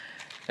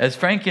As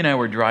Frankie and I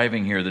were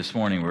driving here this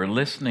morning, we were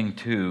listening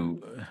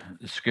to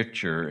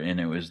scripture, and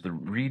it was the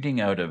reading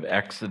out of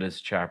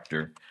Exodus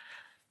chapter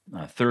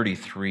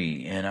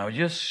 33. And I was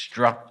just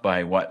struck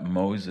by what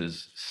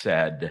Moses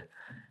said.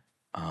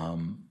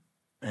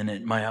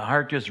 My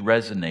heart just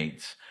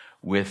resonates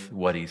with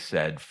what he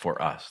said for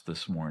us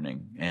this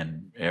morning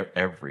and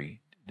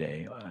every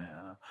day.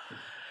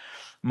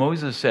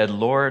 Moses said,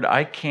 "Lord,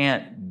 I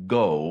can't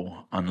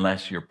go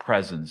unless your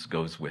presence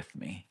goes with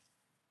me."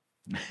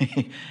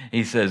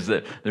 He says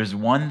that there's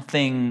one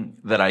thing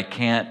that I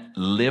can't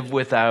live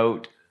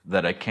without,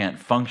 that I can't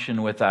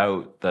function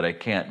without, that I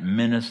can't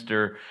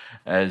minister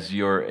as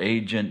your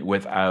agent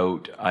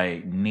without.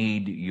 I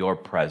need your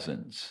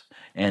presence.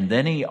 And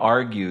then he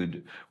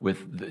argued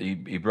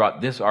he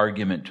brought this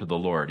argument to the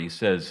Lord. He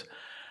says,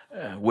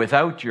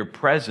 without your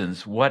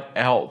presence, what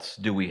else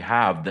do we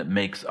have that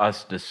makes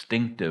us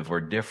distinctive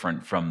or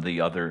different from the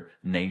other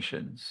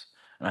nations?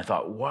 And I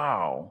thought,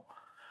 wow,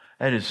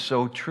 that is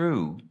so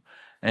true.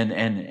 And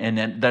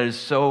that is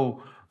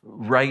so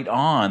right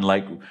on.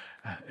 Like,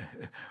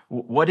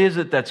 what is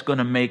it that's going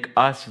to make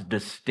us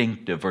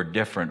distinctive or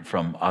different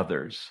from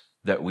others?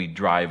 That we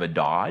drive a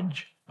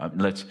Dodge?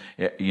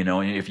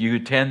 If you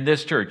attend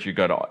this church,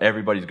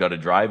 everybody's got to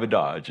drive a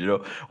Dodge.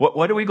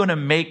 What are we going to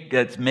make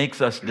that makes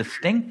us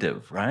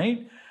distinctive,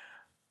 right?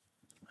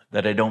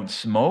 That I don't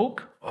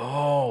smoke?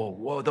 Oh,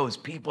 whoa, those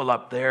people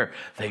up there,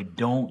 they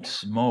don't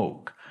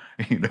smoke.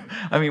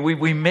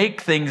 We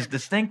make things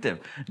distinctive.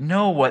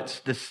 No,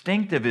 what's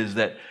distinctive is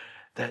that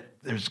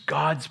there's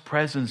God's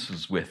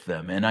presence with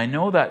them. And I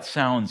know that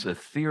sounds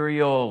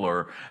ethereal,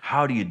 or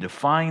how do you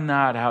define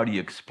that? How do you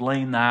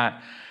explain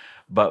that?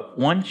 But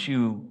once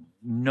you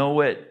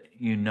know it,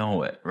 you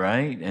know it,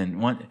 right?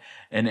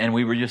 And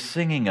we were just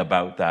singing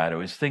about that. I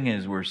was thinking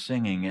as we're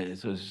singing, it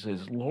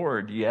says,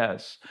 Lord,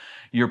 yes,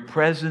 your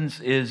presence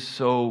is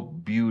so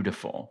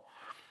beautiful.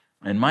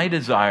 And my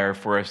desire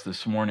for us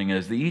this morning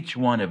is that each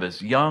one of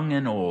us, young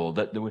and old,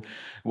 that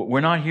we're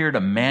not here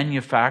to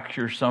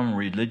manufacture some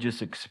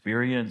religious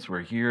experience. We're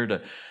here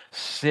to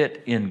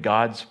sit in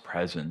God's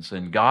presence,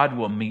 and God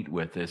will meet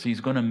with us. He's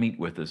going to meet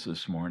with us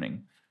this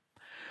morning.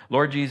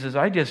 Lord Jesus,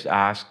 I just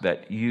ask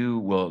that you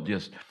will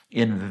just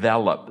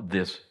envelop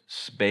this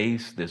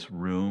space, this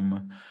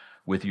room,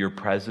 with your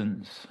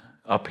presence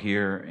up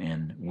here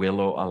in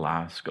Willow,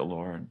 Alaska,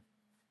 Lord.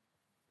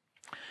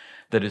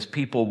 That as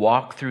people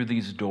walk through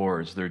these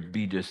doors, there'd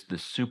be just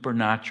this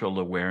supernatural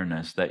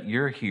awareness that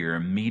you're here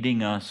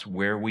meeting us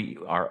where we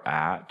are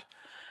at,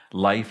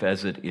 life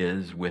as it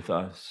is with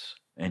us,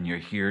 and you're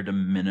here to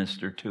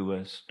minister to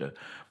us, to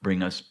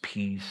bring us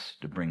peace,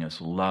 to bring us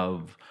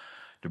love,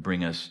 to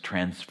bring us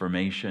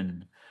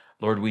transformation.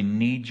 Lord, we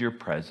need your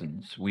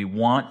presence. We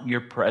want your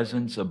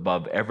presence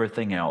above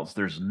everything else.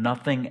 There's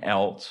nothing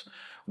else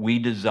we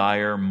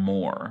desire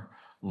more,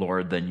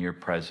 Lord, than your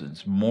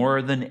presence.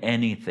 More than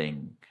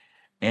anything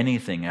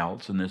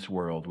else in this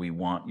world, we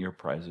want your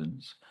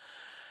presence.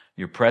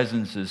 Your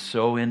presence is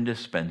so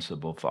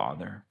indispensable,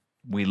 Father.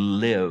 We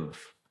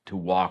live to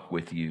walk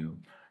with you.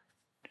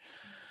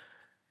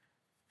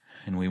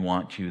 And we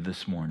want you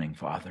this morning,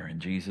 Father, in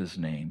Jesus'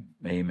 name,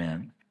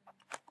 amen.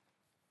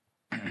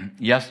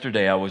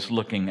 Yesterday, I was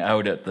looking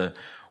out at the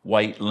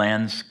white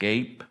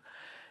landscape.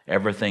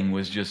 Everything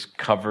was just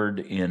covered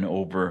in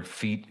over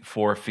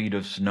 4 feet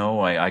of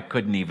snow. I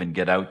couldn't even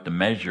get out to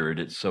measure it.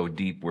 It's so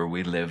deep where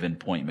we live in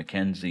Point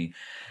Mackenzie.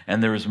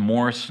 And there was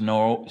more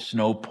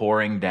snow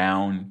pouring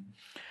down.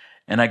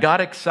 And I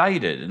got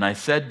excited. And I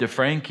said to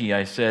Frankie,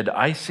 I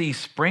see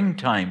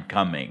springtime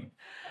coming.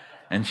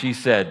 And she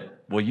said,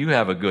 well, you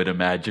have a good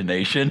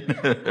imagination.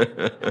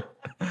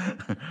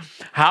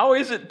 How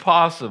is it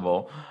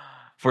possible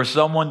for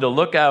someone to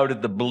look out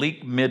at the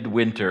bleak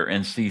midwinter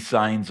and see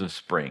signs of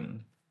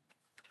spring?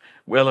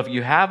 Well, if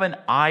you have an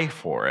eye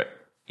for it,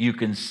 you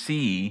can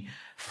see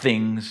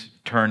things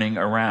turning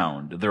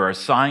around. There are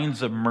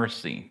signs of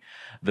mercy.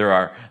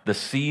 The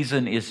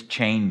season is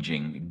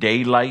changing.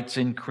 Daylight's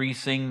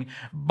increasing.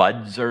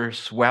 Buds are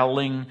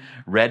swelling.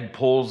 Red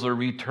poles are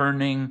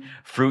returning.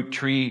 Fruit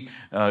tree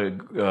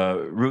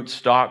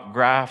rootstock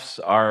grafts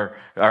are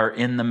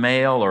in the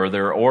mail, or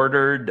they're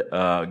ordered.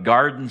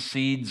 Garden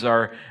seeds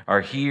are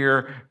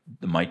here.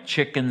 My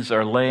chickens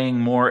are laying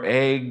more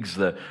eggs.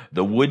 The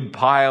wood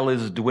pile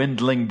is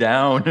dwindling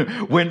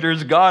down.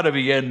 Winter's got to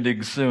be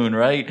ending soon,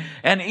 right?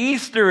 And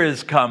Easter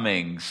is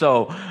coming.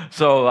 So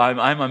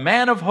I'm a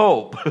man of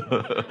hope.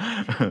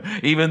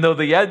 Even though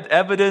the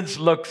evidence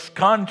looks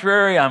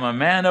contrary, I'm a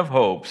man of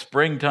hope.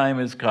 Springtime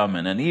is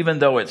coming. And even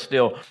though it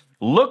still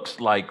looks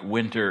like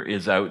winter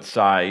is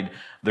outside,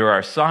 there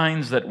are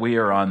signs that we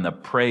are on the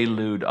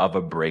prelude of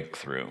a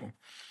breakthrough.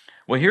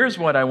 Well, here's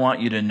what I want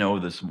you to know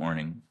this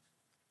morning.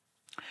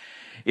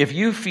 If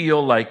you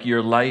feel like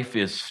your life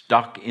is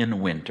stuck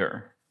in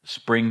winter,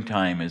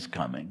 springtime is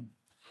coming.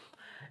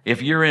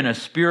 If you're in a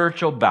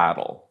spiritual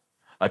battle,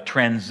 a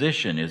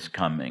transition is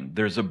coming.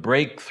 There's a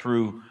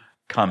breakthrough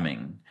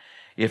coming.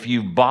 If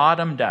you've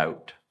bottomed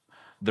out,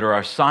 there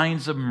are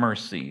signs of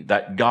mercy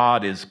that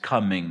God is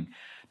coming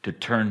to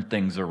turn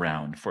things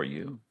around for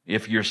you.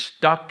 If you're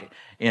stuck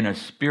in a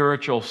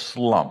spiritual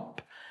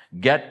slump,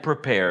 get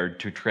prepared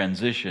to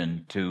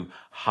transition to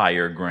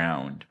higher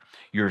ground.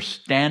 You're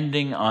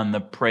standing on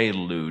the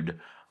prelude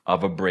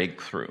of a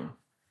breakthrough.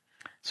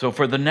 So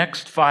for the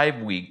next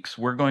 5 weeks,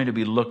 we're going to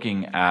be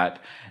looking at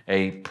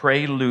a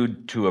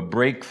prelude to a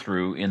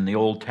breakthrough in the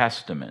Old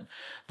Testament.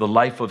 The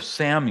life of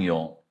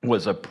Samuel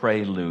was a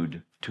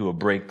prelude to a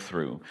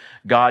breakthrough.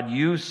 God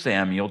used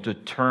Samuel to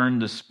turn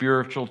the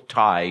spiritual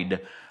tide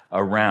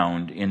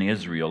around in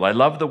Israel. I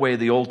love the way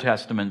the Old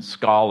Testament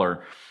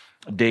scholar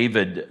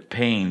David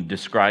Payne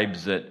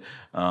describes 1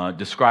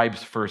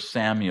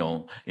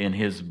 Samuel in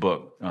his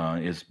book.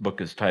 His book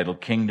is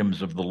titled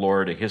Kingdoms of the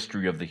Lord, A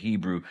History of the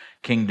Hebrew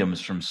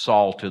Kingdoms from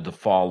Saul to the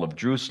Fall of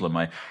Jerusalem.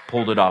 I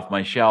pulled it off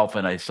my shelf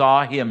and I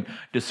saw him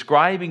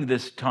describing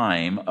this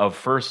time of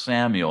 1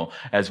 Samuel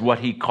as what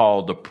he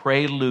called the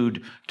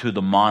prelude to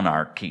the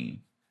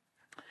monarchy.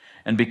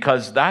 And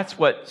because that's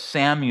what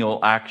Samuel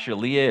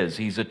actually is,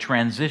 he's a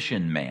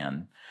transition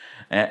man.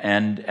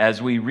 And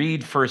as we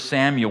read 1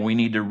 Samuel, we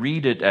need to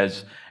read it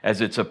as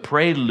it's a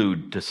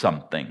prelude to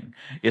something.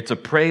 It's a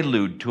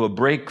prelude to a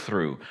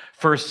breakthrough.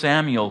 1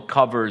 Samuel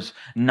covers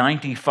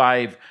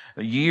 95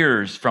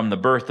 years from the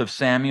birth of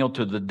Samuel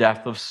to the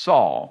death of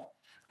Saul.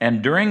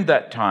 And during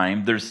that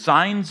time, there's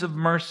signs of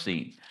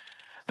mercy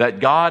that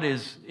God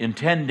is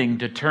intending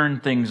to turn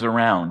things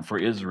around for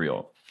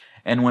Israel.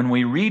 And when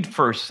we read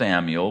 1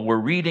 Samuel, we're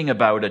reading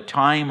about a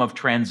time of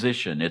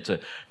transition. It's a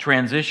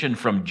transition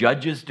from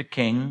judges to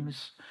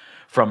kings,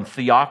 from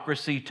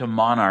theocracy to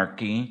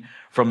monarchy,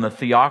 from the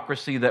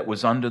theocracy that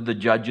was under the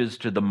judges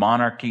to the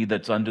monarchy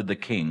that's under the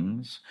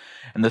kings.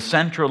 And the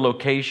central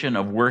location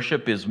of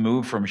worship is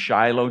moved from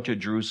Shiloh to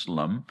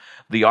Jerusalem.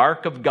 The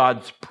ark of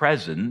God's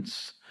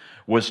presence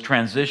was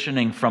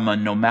transitioning from a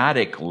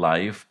nomadic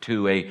life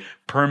to a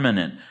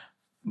permanent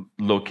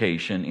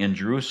location in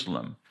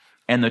Jerusalem.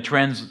 And the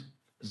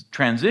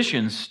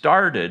transition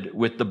started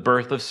with the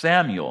birth of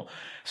Samuel.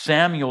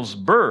 Samuel's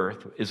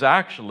birth is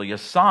actually a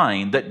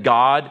sign that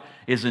God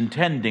is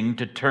intending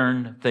to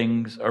turn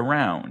things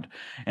around.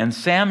 And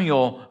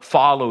Samuel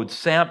followed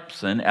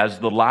Samson as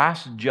the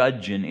last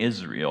judge in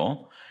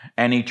Israel,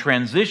 and he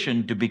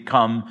transitioned to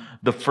become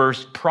the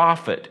first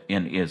prophet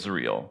in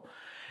Israel.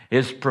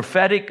 His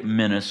prophetic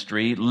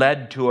ministry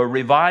led to a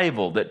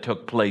revival that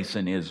took place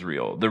in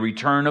Israel, the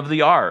return of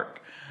the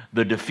ark,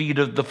 the defeat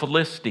of the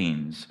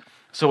Philistines.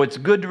 So it's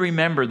good to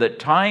remember that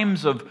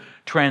times of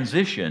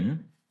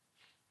transition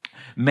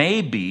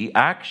may be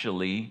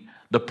actually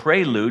the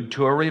prelude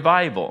to a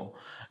revival.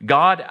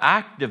 God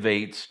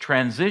activates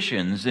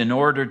transitions in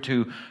order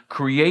to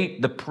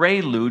create the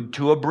prelude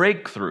to a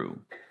breakthrough.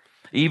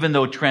 Even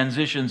though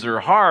transitions are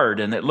hard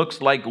and it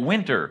looks like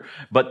winter,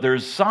 but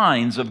there's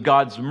signs of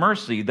God's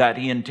mercy that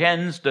He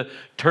intends to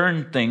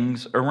turn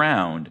things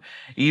around.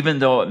 Even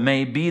though it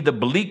may be the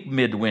bleak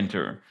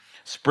midwinter,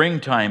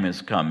 springtime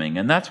is coming.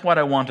 And that's what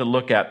I want to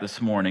look at this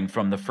morning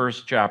from the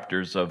first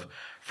chapters of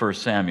 1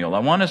 Samuel. I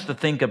want us to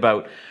think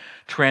about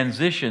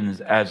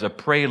transitions as a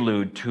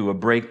prelude to a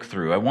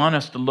breakthrough. I want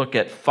us to look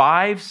at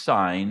 5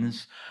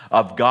 signs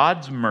of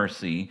God's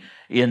mercy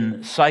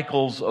in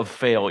cycles of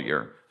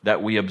failure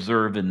that we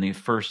observe in the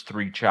first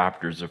 3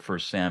 chapters of 1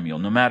 Samuel.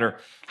 No matter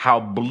how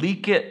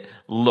bleak it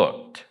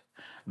looked,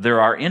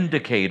 there are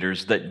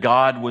indicators that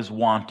God was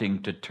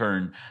wanting to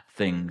turn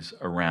things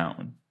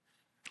around.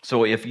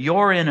 So if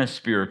you're in a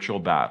spiritual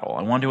battle,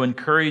 I want to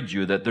encourage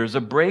you that there's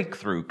a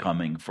breakthrough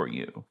coming for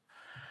you.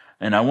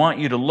 And I want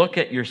you to look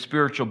at your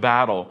spiritual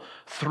battle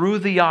through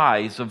the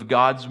eyes of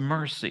God's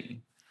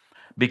mercy.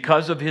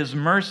 Because of His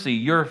mercy,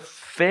 your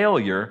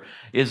failure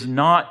is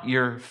not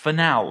your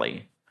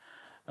finale.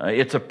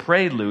 It's a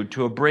prelude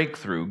to a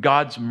breakthrough.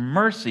 God's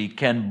mercy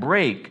can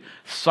break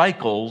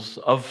cycles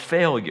of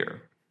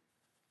failure.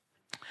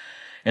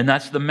 And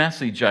that's the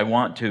message I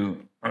want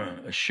to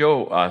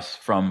show us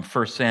from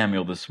 1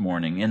 Samuel this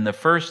morning. In the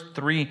first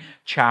 3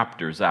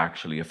 chapters,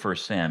 actually, of 1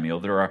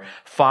 Samuel, there are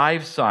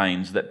 5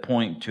 signs that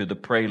point to the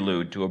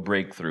prelude to a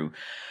breakthrough.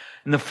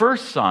 And the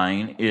first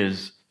sign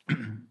is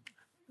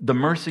the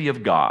mercy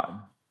of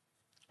God,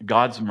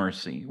 God's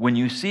mercy. When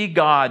you see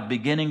God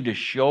beginning to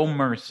show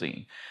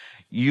mercy,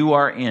 you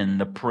are in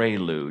the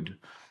prelude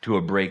to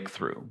a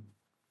breakthrough.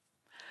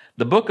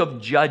 The book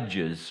of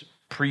Judges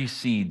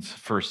precedes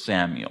 1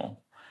 Samuel.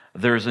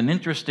 There's an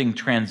interesting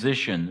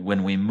transition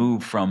when we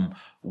move from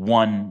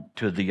one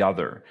to the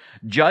other.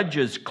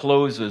 Judges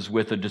closes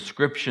with a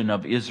description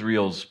of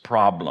Israel's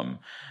problem.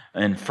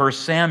 And 1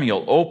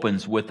 Samuel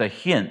opens with a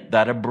hint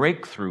that a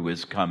breakthrough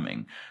is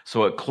coming.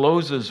 So it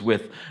closes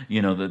with,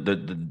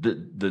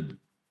 the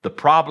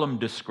problem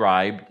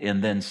described,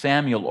 and then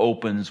Samuel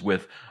opens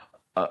with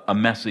a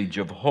message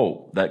of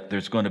hope that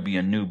there's going to be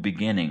a new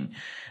beginning.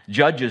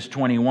 Judges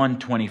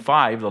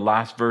 21:25, the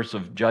last verse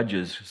of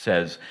Judges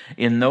says,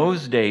 "In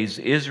those days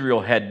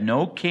Israel had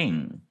no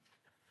king.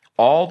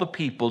 All the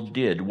people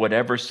did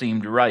whatever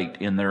seemed right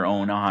in their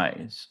own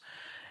eyes."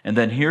 And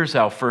then here's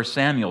how 1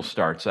 Samuel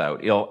starts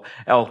out.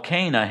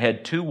 Elkanah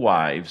had 2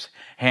 wives,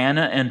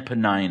 Hannah and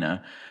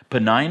Peninnah.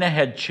 Peninnah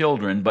had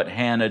children, but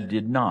Hannah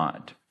did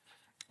not.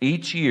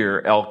 Each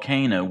year,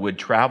 Elkanah would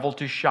travel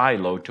to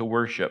Shiloh to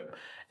worship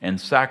and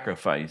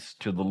sacrifice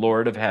to the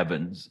Lord of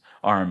Heaven's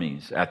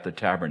armies at the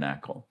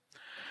tabernacle.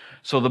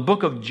 So the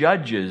book of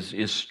Judges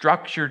is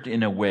structured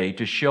in a way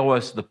to show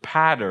us the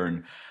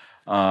pattern.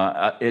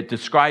 It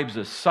describes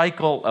a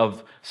cycle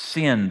of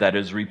sin that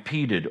is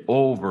repeated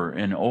over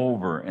and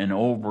over and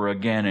over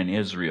again in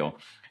Israel.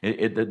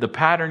 The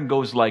pattern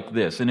goes like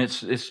this, and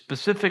it's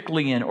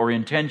specifically or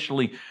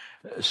intentionally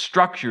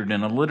structured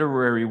in a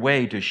literary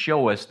way to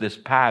show us this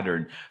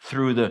pattern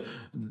through the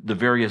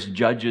various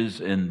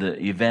judges and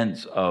the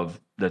events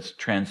that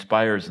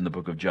transpires in the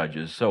book of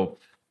Judges. So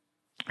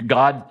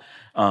God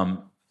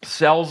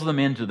sells them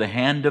into the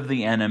hand of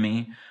the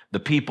enemy. The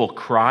people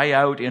cry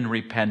out in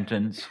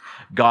repentance.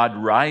 God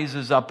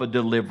rises up a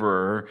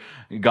deliverer.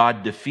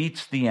 God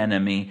defeats the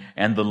enemy,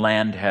 and the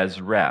land has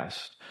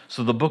rest.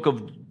 So the book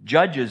of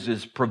Judges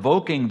is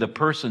provoking the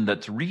person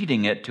that's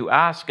reading it to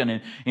ask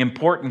an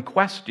important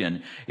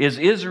question. Is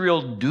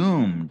Israel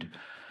doomed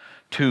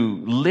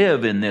to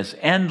live in this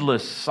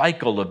endless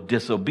cycle of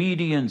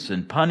disobedience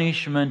and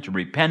punishment,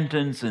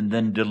 repentance, and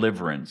then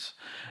deliverance?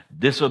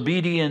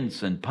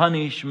 Disobedience and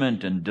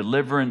punishment and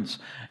deliverance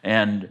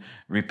and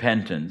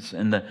repentance.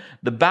 And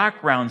the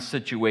background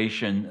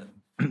situation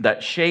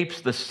that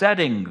shapes the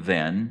setting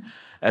then,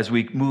 as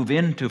we move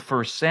into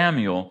 1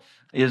 Samuel,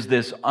 is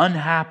this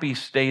unhappy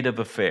state of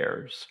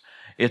affairs.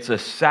 It's a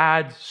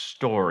sad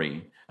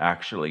story,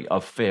 actually,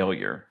 of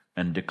failure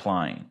and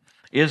decline.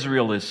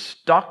 Israel is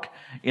stuck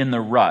in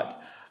the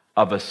rut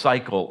of a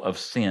cycle of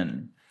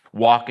sin,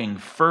 walking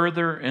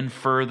further and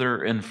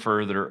further and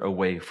further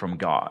away from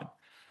God.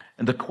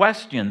 And the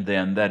question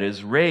then that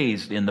is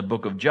raised in the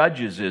book of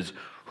Judges is,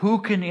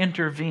 who can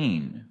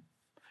intervene?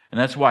 And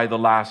that's why the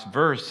last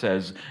verse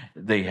says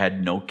they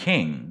had no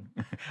king,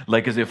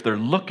 like as if they're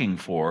looking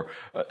for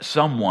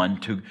someone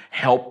to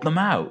help them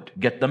out,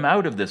 get them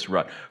out of this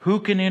rut. Who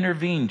can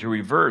intervene to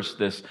reverse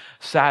this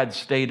sad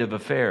state of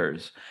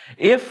affairs?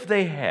 If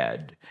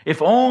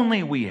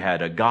only we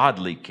had a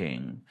godly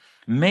king,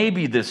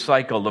 maybe this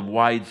cycle of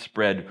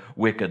widespread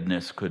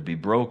wickedness could be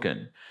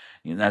broken.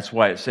 And that's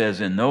why it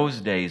says in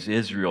those days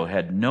Israel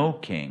had no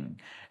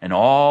king, and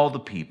all the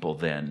people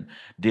then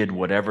did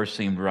whatever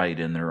seemed right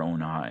in their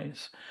own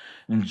eyes.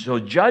 And so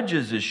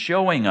Judges is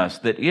showing us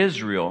that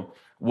Israel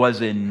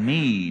was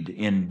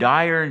in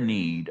dire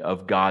need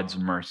of God's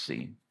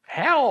mercy.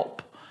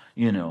 Help!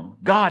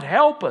 God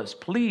help us,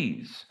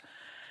 please.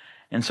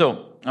 And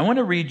so I want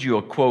to read you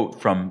a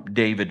quote from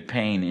David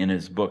Payne in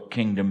his book,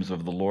 Kingdoms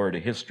of the Lord, a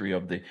history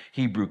of the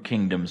Hebrew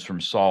kingdoms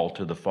from Saul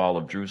to the fall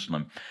of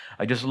Jerusalem.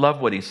 I just love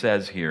what he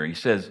says here. He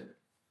says,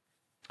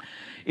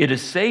 "It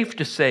is safe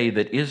to say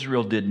that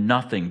Israel did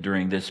nothing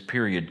during this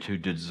period to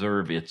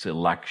deserve its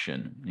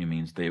election." He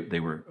means they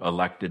were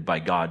elected by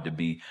God to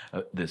be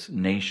this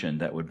nation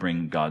that would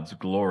bring God's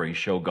glory,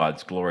 show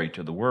God's glory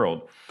to the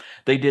world.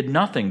 They did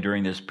nothing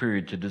during this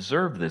period to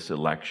deserve this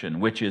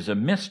election, which is a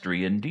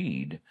mystery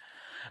indeed.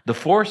 The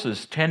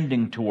forces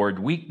tending toward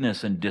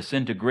weakness and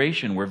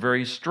disintegration were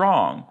very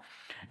strong,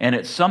 and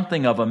it's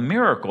something of a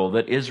miracle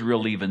that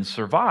Israel even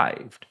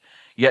survived.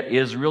 Yet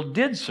Israel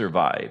did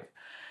survive,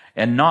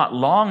 and not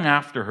long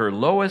after her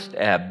lowest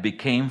ebb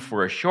became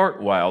for a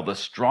short while the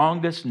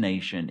strongest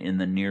nation in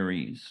the Near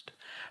East.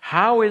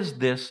 How is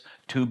this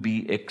to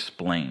be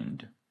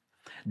explained?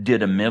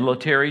 Did a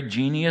military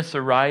genius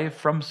arrive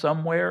from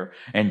somewhere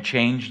and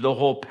change the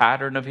whole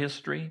pattern of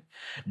history?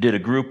 Did a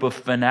group of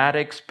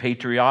fanatics,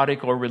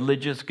 patriotic or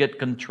religious, get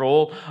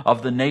control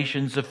of the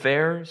nation's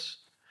affairs?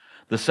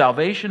 The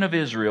salvation of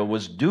Israel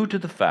was due to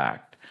the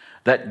fact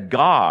that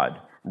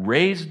God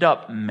raised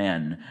up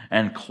men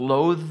and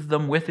clothed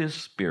them with his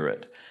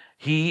Spirit.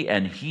 He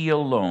and he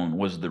alone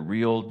was the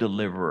real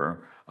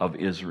deliverer of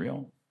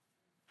Israel.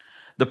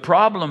 The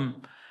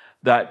problem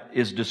that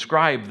is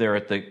described there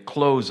at the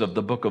close of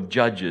the book of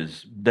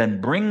Judges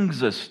then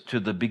brings us to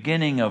the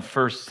beginning of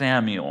 1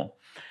 Samuel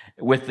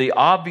with the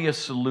obvious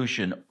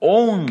solution: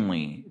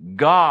 only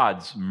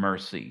God's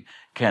mercy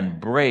can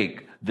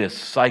break this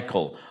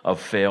cycle of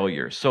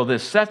failure. So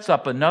this sets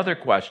up another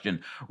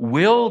question.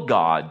 Will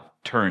God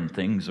turn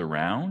things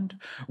around?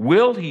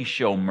 Will he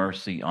show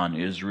mercy on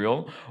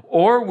Israel?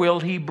 Or will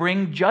he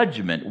bring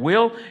judgment?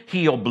 Will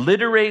he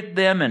obliterate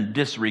them and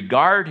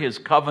disregard his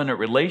covenant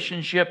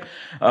relationship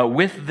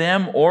with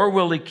them? Or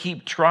will he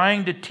keep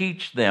trying to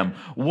teach them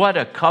what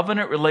a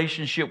covenant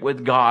relationship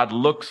with God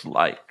looks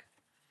like?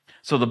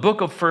 So the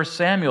book of 1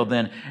 Samuel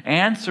then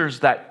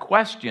answers that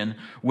question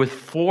with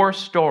 4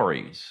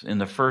 stories in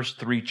the first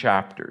 3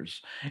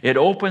 chapters. It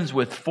opens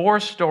with 4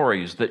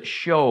 stories that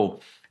show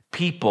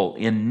people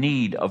in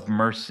need of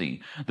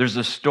mercy. There's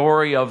a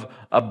story of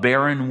a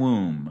barren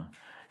womb.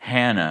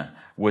 Hannah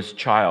was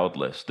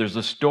childless. There's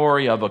a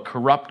story of a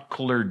corrupt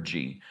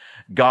clergy.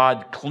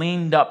 God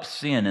cleaned up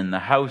sin in the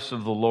house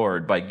of the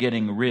Lord by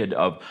getting rid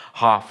of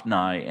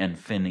Hophni and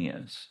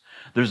Phinehas.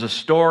 There's a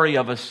story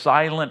of a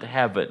silent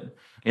heaven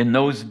In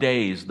those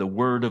days, the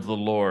word of the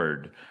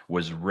Lord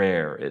was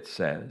rare, it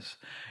says.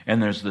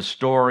 And there's the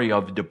story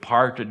of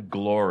departed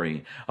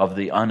glory of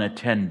the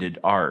unattended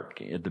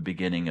ark at the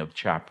beginning of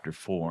chapter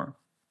 4.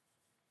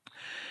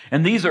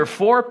 And these are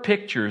 4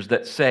 pictures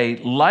that say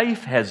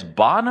life has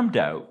bottomed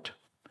out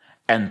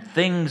and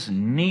things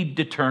need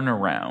to turn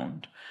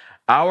around.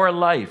 Our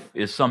life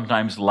is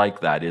sometimes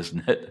like that,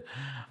 isn't it?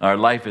 Our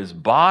life is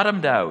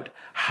bottomed out.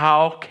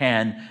 How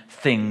can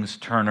things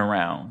turn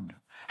around?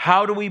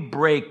 How do we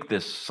break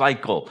this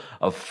cycle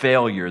of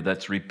failure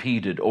that's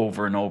repeated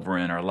over and over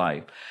in our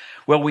life?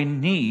 Well, we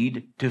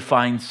need to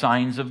find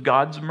signs of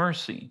God's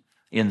mercy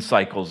in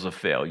cycles of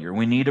failure.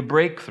 We need a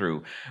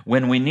breakthrough.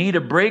 When we need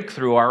a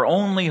breakthrough, our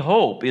only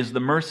hope is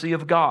the mercy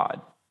of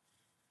God.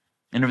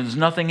 And if there's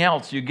nothing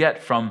else you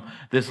get from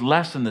this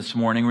lesson this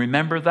morning,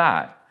 remember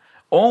that.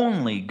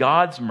 Only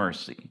God's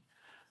mercy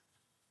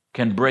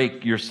can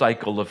break your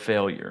cycle of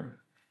failure.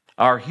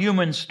 Our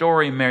human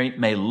story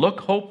may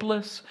look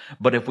hopeless,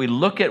 but if we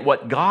look at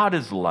what God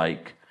is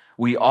like,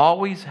 we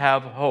always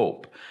have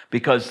hope,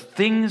 because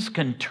things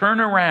can turn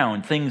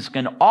around. Things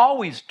can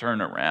always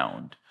turn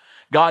around.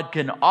 God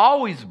can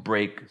always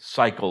break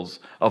cycles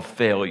of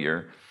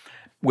failure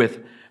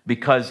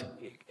because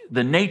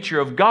the nature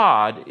of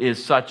God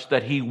is such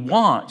that He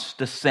wants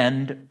to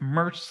send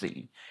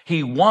mercy.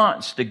 He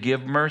wants to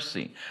give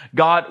mercy.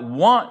 God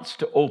wants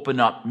to open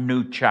up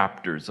new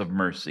chapters of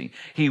mercy.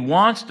 He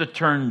wants to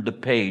turn the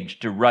page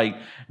to write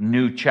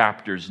new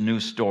chapters, new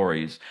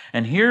stories.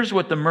 And here's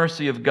what the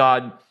mercy of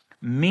God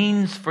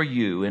means for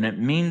you, and it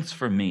means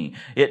for me.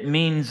 It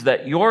means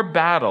that your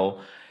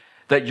battle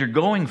that you're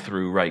going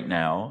through right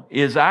now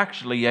is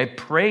actually a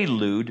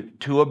prelude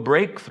to a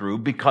breakthrough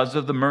because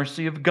of the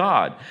mercy of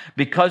God.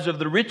 Because of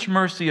the rich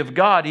mercy of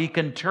God, He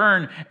can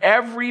turn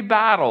every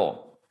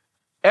battle,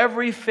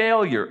 every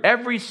failure,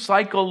 every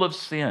cycle of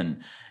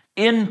sin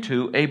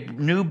into a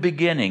new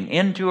beginning,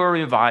 into a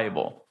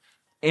revival,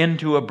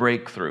 into a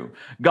breakthrough.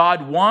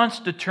 God wants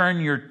to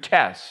turn your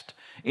test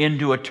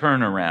into a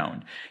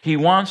turnaround. He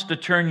wants to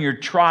turn your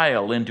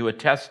trial into a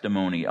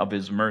testimony of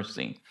His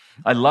mercy.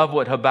 I love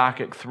what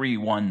Habakkuk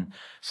 3:1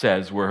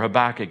 says, where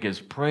Habakkuk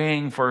is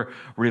praying for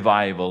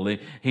revival.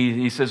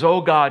 He says, "Oh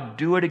God,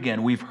 do it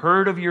again. We've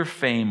heard of your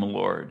fame,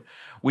 Lord.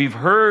 We've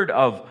heard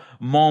of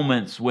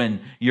moments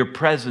when your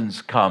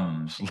presence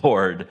comes,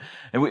 Lord.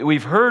 And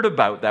we've heard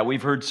about that.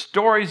 We've heard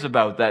stories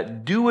about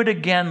that. Do it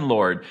again,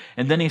 Lord."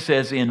 And then he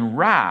says, "In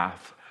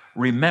wrath,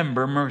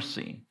 remember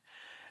mercy."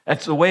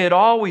 That's the way it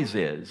always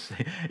is.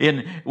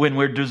 When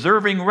we're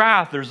deserving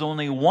wrath, there's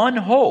only one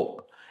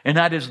hope, and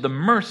that is the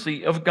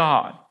mercy of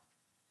God.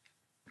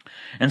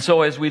 And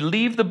so as we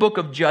leave the book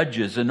of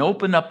Judges and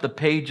open up the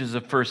pages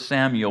of 1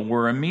 Samuel,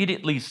 we're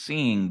immediately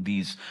seeing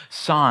these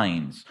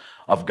signs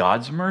of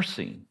God's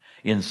mercy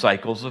in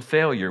cycles of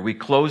failure. We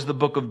close the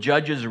book of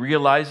Judges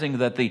realizing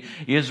that the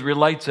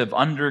Israelites have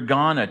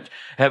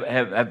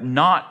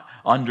not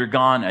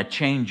undergone a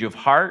change of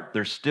heart.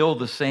 They're still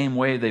the same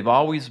way they've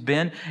always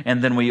been.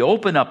 And then we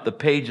open up the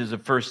pages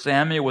of 1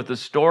 Samuel with a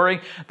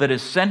story that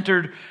is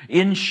centered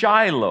in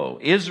Shiloh,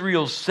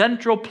 Israel's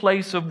central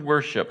place of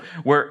worship,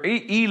 where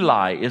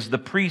Eli is the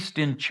priest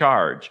in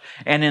charge.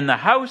 And in the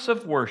house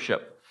of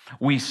worship,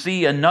 we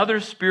see another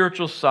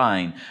spiritual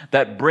sign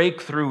that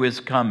breakthrough is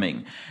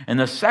coming. And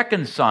the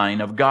second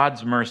sign of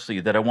God's mercy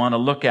that I want to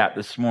look at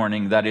this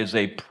morning, that is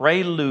a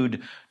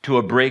prelude to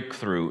a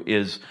breakthrough,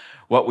 is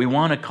what we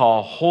want to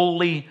call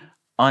holy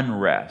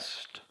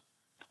unrest.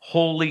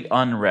 Holy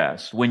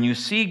unrest. When you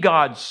see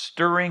God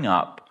stirring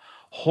up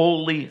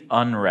holy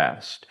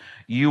unrest,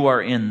 you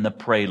are in the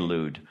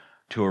prelude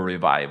to a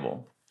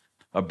revival,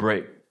 a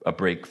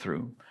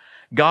breakthrough.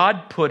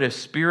 God put a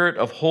spirit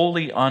of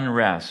holy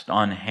unrest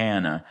on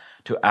Hannah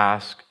to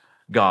ask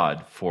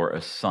God for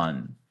a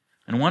son.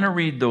 And I want to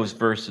read those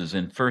verses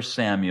in 1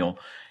 Samuel.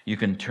 You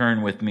can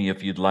turn with me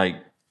if you'd like.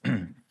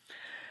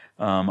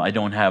 I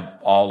don't have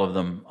all of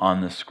them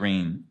on the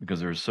screen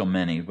because there's so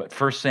many. But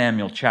 1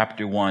 Samuel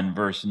chapter 1,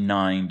 verse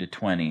 9 to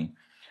 20.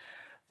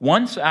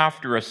 Once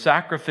after a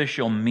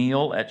sacrificial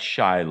meal at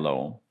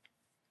Shiloh,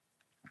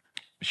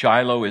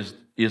 Shiloh is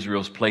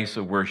Israel's place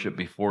of worship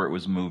before it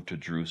was moved to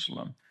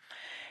Jerusalem,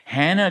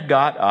 Hannah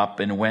got up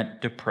and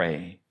went to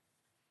pray.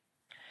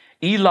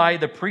 Eli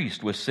the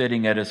priest was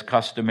sitting at his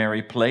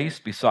customary place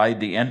beside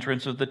the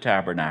entrance of the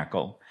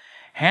tabernacle.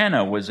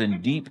 Hannah was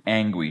in deep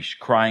anguish,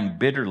 crying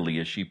bitterly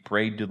as she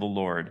prayed to the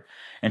Lord.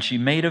 And she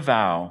made a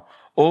vow,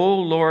 "O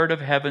Lord of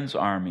heaven's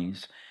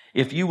armies,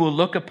 if you will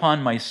look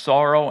upon my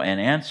sorrow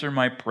and answer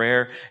my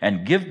prayer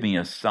and give me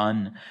a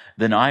son,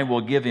 then I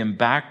will give him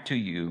back to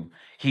you.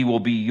 He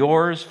will be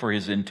yours for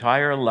his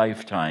entire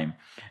lifetime.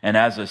 And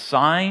as a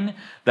sign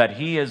that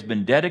he has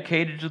been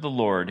dedicated to the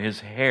Lord, his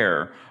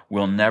hair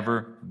will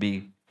never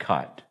be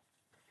cut."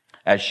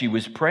 As she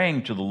was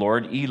praying to the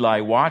Lord,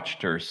 Eli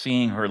watched her,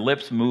 seeing her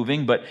lips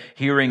moving, but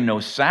hearing no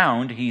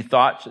sound. He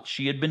thought that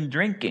she had been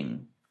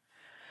drinking.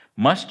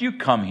 "Must you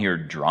come here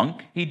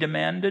drunk?" he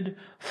demanded.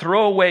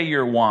 "Throw away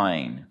your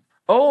wine."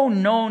 "Oh,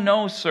 no,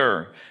 no,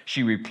 sir,"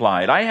 she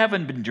replied. "I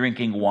haven't been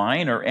drinking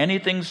wine or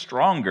anything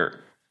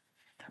stronger.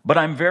 But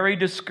I'm very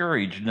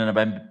discouraged, and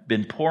I've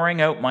been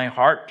pouring out my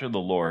heart to the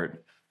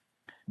Lord.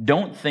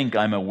 Don't think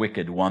I'm a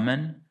wicked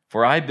woman,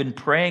 for I've been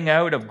praying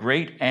out of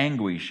great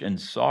anguish and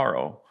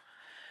sorrow."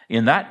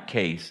 "In that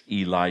case,"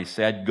 Eli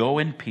said, "go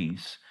in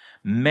peace.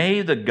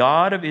 May the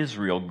God of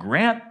Israel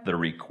grant the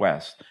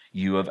request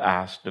you have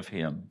asked of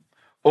him."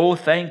 "Oh,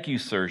 thank you,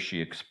 sir,"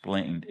 she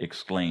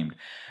exclaimed.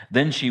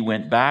 Then she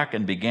went back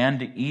and began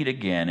to eat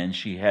again,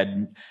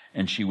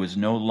 and she was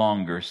no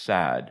longer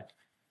sad.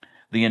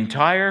 The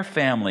entire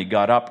family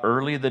got up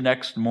early the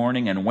next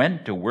morning and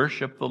went to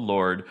worship the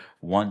Lord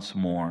once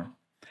more.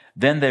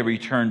 Then they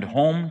returned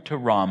home to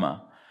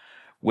Ramah.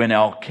 When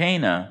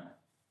Elkanah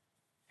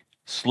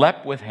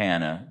slept with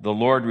Hannah, the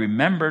Lord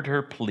remembered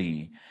her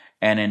plea,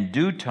 and in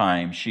due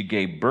time she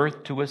gave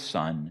birth to a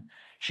son.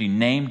 She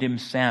named him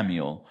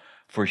Samuel,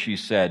 for she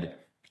said,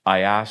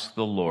 "I asked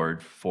the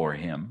Lord for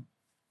him."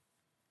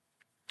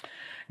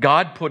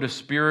 God put a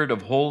spirit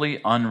of holy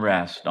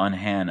unrest on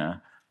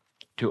Hannah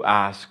to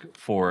ask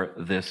for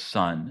this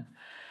son.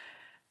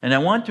 And I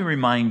want to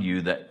remind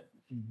you that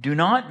do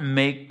not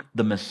make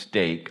the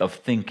mistake of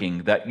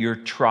thinking that your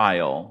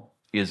trial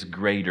is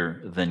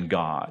greater than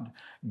God.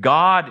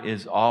 God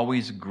is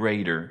always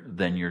greater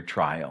than your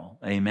trial.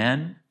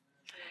 Amen?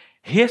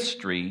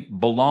 History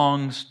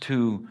belongs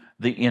to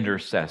the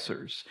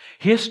intercessors.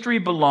 History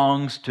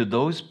belongs to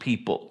those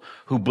people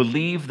who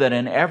believe that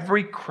in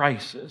every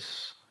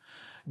crisis,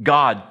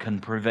 God can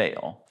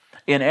prevail.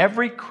 In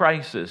every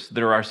crisis,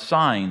 there are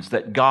signs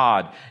that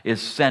God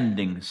is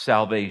sending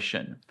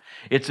salvation.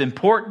 It's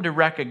important to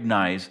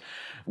recognize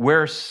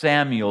where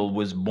Samuel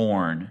was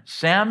born.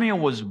 Samuel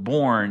was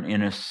born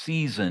in a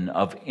season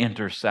of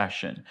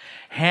intercession.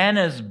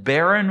 Hannah's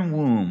barren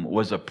womb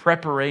was a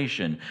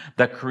preparation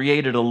that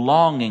created a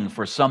longing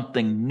for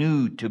something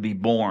new to be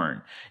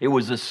born. It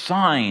was a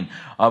sign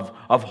of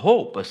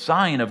hope, a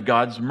sign of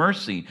God's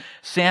mercy.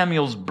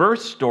 Samuel's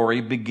birth story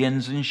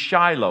begins in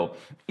Shiloh,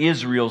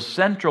 Israel's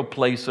central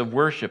place of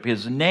worship.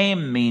 His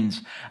name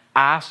means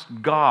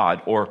asked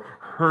God or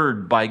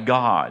heard by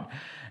God.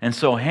 And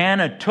so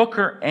Hannah took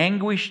her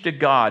anguish to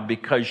God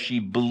because she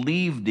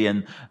believed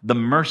in the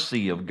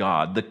mercy of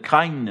God, the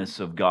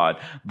kindness of God,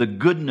 the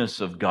goodness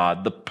of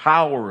God, the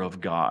power of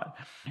God.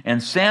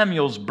 And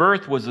Samuel's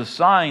birth was a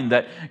sign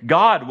that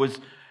God was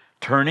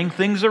turning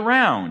things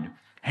around.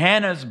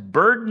 Hannah's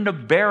burden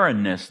of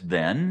barrenness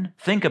then,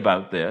 think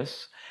about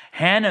this,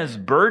 Hannah's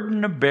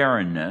burden of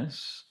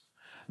barrenness,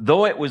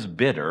 though it was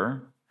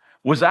bitter,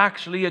 was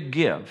actually a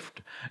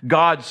gift.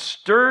 God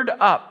stirred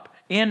up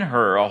in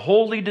her a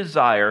holy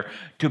desire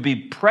to be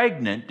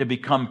pregnant, to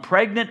become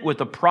pregnant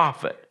with a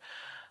prophet.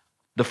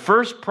 The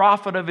first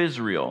prophet of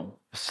Israel,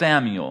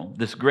 Samuel,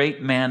 this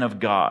great man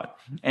of God.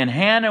 And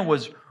Hannah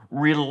was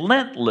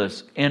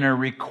relentless in her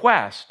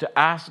request to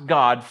ask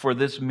God for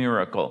this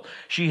miracle.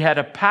 She had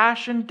a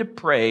passion to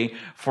pray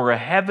for a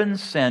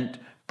heaven-sent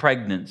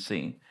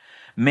pregnancy.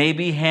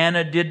 Maybe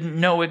Hannah didn't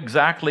know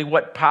exactly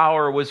what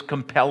power was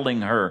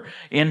compelling her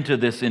into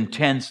this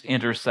intense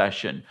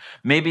intercession.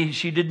 Maybe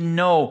she didn't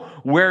know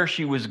where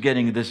she was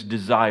getting this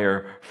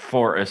desire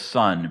for a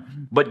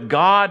son. But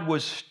God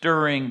was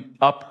stirring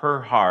up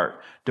her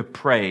heart to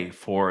pray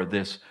for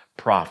this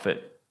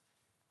prophet.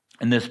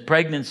 And this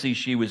pregnancy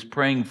she was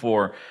praying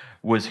for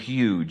was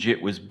huge.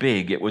 It was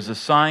big. It was a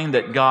sign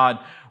that God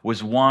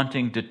was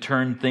wanting to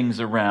turn things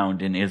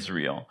around in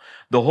Israel.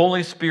 The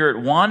Holy Spirit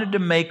wanted to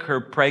make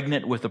her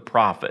pregnant with a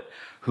prophet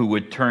who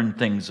would turn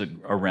things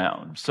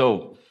around.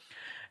 So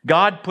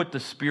God put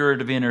the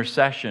spirit of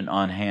intercession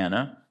on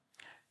Hannah.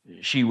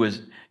 She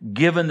was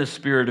given the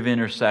spirit of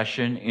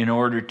intercession in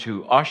order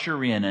to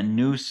usher in a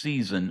new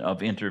season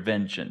of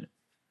intervention.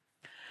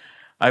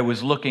 I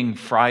was looking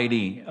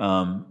Friday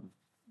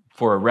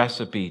for a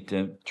recipe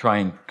to try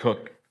and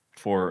cook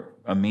for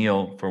a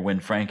meal for when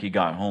Frankie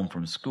got home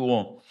from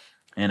school.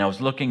 And I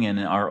was looking in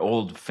our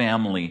old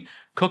family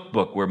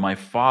cookbook where my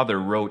father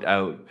wrote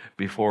out,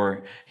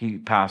 before he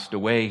passed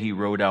away, he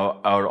wrote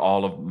out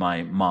all of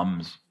my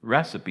mom's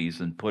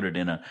recipes and put it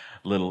in a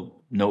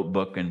little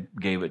notebook and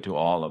gave it to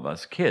all of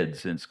us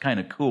kids. And it's kind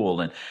of cool.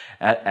 And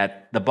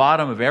at the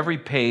bottom of every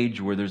page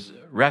where there's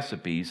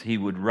recipes, he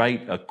would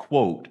write a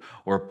quote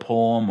or a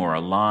poem or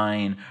a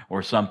line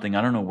or something.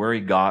 I don't know where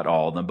he got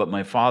all of them, but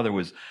my father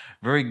was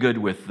very good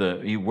with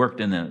he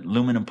worked in the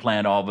aluminum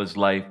plant all of his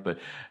life, but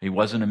he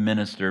wasn't a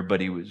minister, but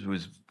he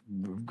was a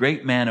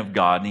great man of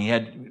God.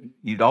 And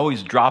he'd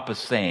always drop a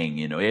saying,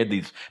 he had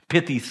these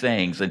pithy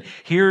sayings. And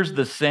here's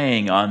the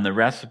saying on the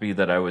recipe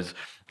that I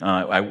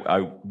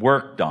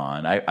worked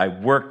on.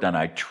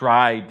 I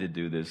tried to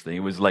do this thing. It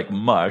was like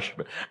mush,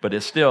 but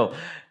it's still,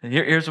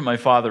 here's what my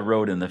father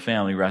wrote in the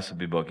family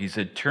recipe book. He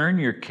said, "Turn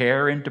your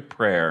care into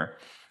prayer,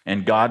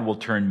 and God will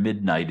turn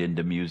midnight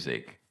into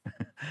music."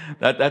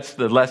 That's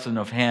the lesson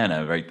of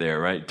Hannah right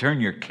there, right?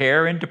 Turn your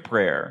care into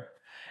prayer,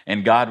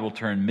 and God will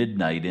turn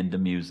midnight into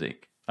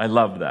music. I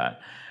love that.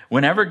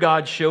 Whenever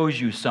God shows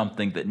you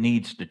something that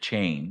needs to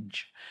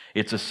change,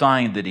 It's a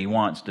sign that he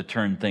wants to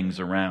turn things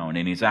around,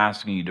 and he's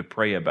asking you to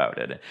pray about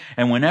it.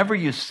 And whenever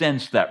you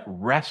sense that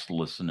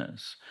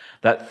restlessness,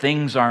 that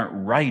things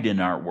aren't right in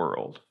our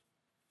world,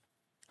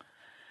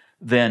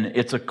 then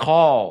it's a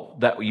call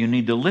that you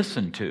need to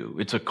listen to.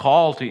 It's a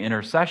call to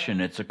intercession.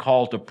 It's a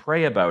call to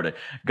pray about it.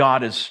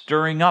 God is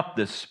stirring up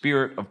this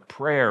spirit of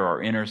prayer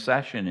or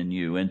intercession in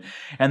you.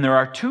 And there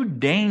are two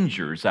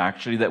dangers,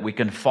 actually, that we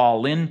can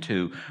fall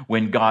into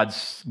when God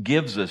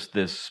gives us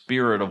this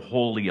spirit of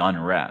holy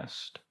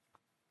unrest.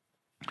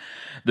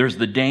 There's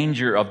the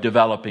danger of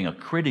developing a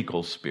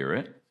critical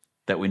spirit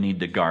that we need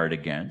to guard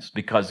against,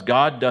 because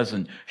God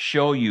doesn't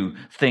show you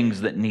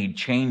things that need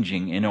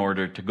changing in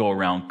order to go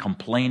around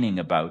complaining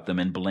about them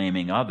and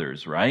blaming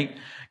others, right?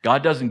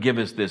 God doesn't give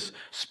us this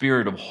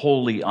spirit of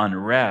holy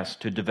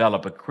unrest to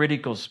develop a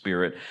critical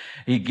spirit.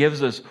 He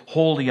gives us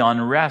holy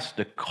unrest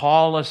to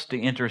call us to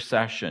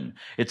intercession.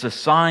 It's a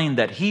sign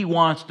that he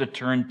wants to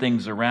turn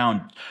things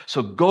around.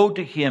 So go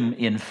to him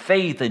in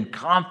faith and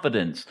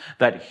confidence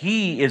that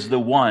he is the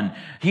one.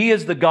 He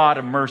is the God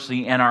of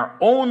mercy, and our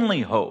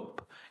only hope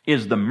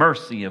is the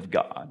mercy of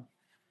God.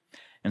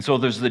 And so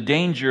there's the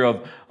danger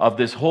of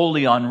this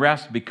holy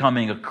unrest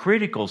becoming a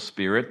critical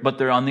spirit,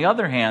 but on the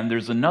other hand,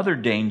 there's another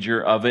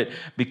danger of it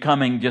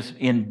becoming just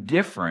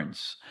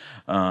indifference.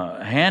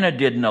 Hannah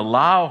didn't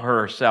allow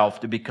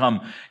herself to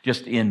become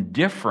just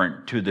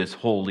indifferent to this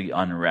holy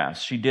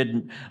unrest. She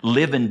didn't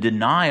live in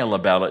denial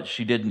about it.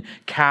 She didn't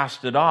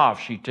cast it off.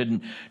 She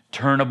didn't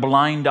turn a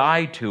blind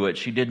eye to it.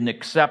 She didn't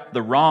accept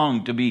the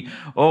wrong to be,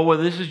 oh, well,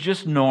 this is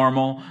just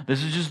normal.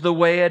 This is just the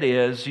way it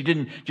is. She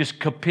didn't just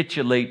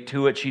capitulate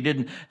to it. She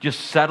didn't just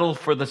settle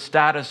for the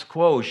status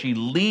quo. She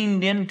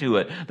leaned into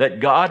it,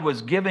 that God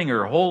was giving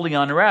her holy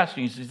unrest.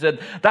 And she said,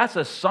 that's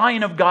a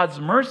sign of God's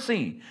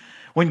mercy.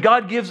 When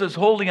God gives us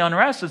holy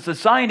unrest, it's a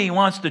sign he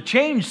wants to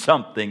change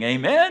something.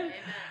 Amen?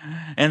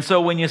 And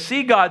so when you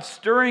see God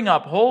stirring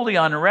up holy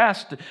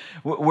unrest,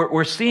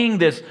 we're seeing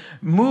this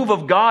move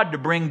of God to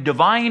bring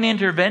divine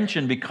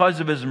intervention because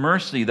of his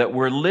mercy, that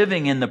we're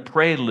living in the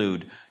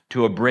prelude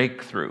to a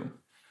breakthrough.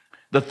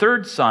 The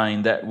third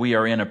sign that we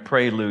are in a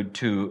prelude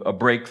to a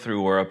breakthrough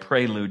or a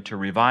prelude to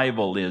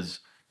revival is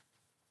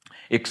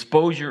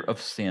exposure of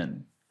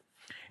sin.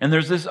 And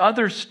there's this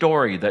other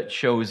story that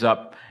shows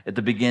up at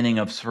the beginning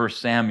of 1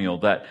 Samuel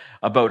that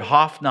about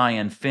Hophni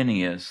and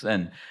Phinehas,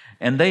 and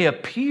they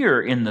appear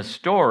in the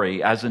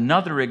story as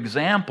another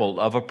example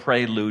of a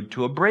prelude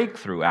to a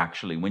breakthrough,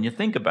 actually, when you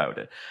think about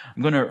it.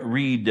 I'm going to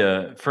read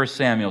 1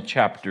 Samuel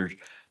chapter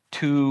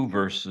 2,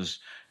 verses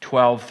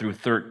 12 through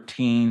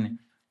 13,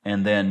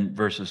 and then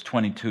verses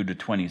 22 to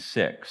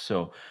 26.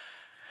 So,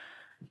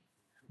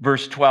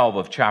 verse 12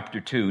 of chapter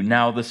 2,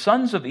 now the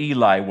sons of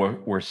Eli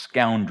were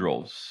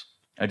scoundrels.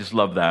 I just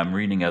love that. I'm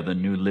reading out of the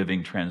New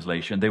Living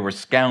Translation. They were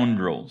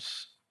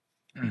scoundrels.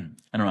 I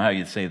don't know how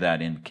you'd say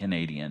that in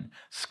Canadian.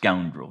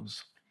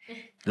 Scoundrels.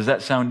 Does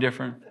that sound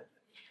different?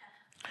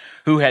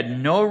 Who had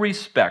no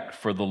respect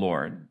for the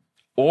Lord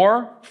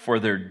or for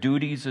their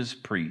duties as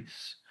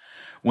priests.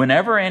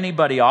 Whenever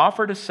anybody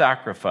offered a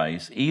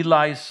sacrifice,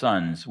 Eli's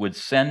sons would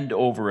send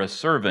over a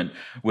servant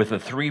with a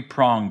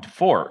three-pronged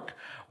fork.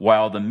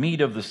 While the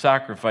meat of the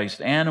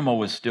sacrificed animal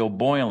was still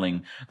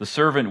boiling, the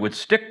servant would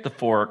stick the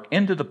fork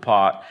into the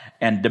pot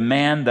and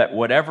demand that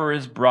whatever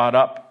is brought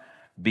up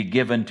be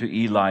given to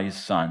Eli's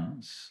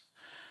sons.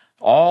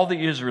 All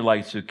the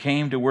Israelites who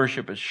came to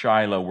worship at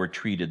Shiloh were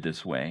treated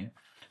this way.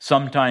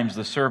 Sometimes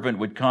the servant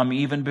would come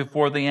even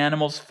before the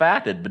animal's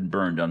fat had been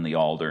burned on the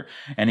altar,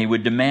 and he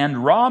would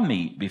demand raw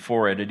meat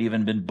before it had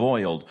even been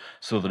boiled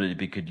so that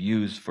it could be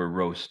used for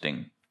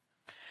roasting.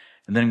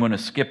 And then I'm going to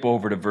skip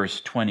over to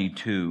verse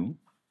 22.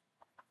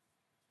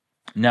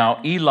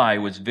 Now Eli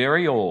was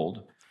very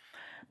old,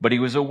 but he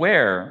was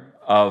aware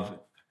of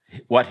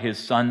what his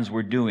sons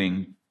were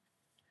doing.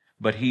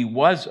 But he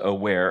was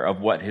aware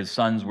of what his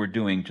sons were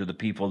doing to the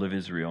people of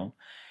Israel.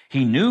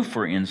 He knew,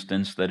 for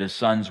instance, that his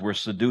sons were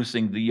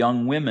seducing the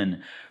young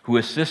women who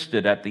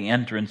assisted at the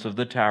entrance of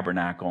the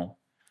tabernacle.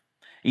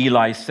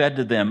 Eli said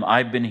to them,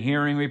 I've been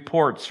hearing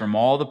reports from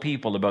all the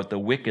people about the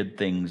wicked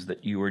things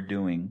that you are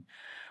doing.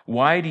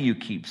 Why do you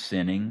keep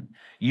sinning?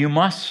 You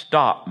must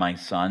stop, my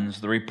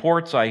sons. The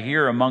reports I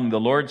hear among the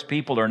Lord's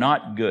people are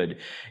not good.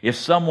 If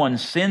someone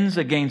sins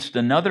against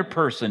another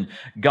person,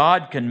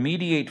 God can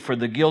mediate for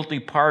the guilty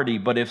party.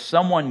 But if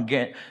someone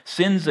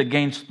sins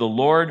against the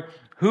Lord,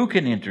 who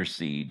can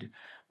intercede?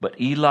 But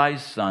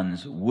Eli's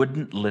sons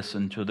wouldn't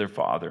listen to their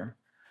father,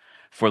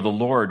 for the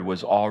Lord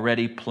was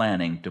already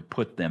planning to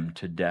put them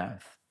to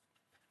death.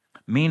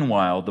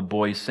 Meanwhile, the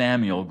boy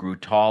Samuel grew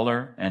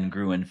taller and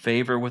grew in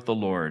favor with the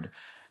Lord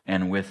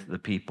and with the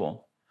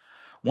people.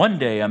 One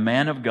day, a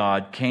man of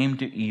God came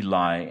to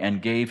Eli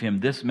and gave him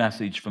this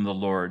message from the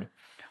Lord.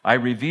 I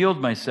revealed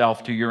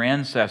myself to your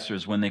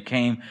ancestors when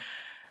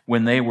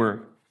they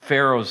were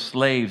Pharaoh's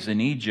slaves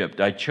in Egypt.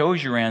 I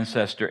chose your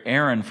ancestor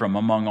Aaron from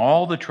among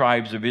all the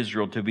tribes of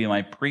Israel to be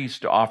my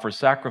priest, to offer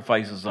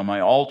sacrifices on my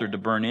altar, to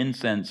burn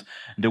incense,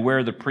 and to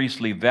wear the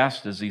priestly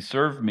vest as he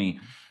served me.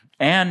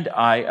 and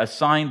I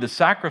assigned the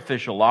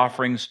sacrificial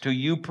offerings to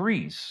you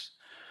priests.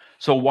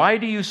 So why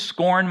do you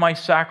scorn my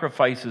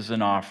sacrifices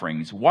and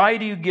offerings? Why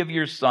do you give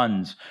your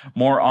sons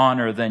more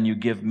honor than you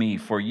give me?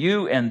 For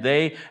you and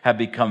they have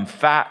become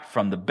fat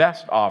from the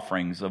best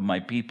offerings of my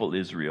people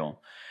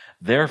Israel.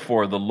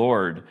 Therefore the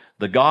Lord,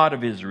 the God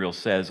of Israel,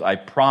 says, I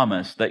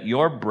promise that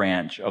your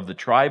branch of the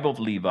tribe of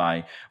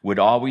Levi would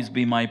always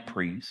be my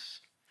priests.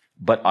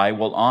 But I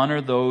will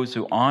honor those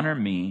who honor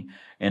me,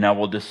 and I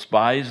will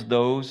despise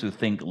those who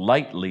think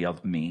lightly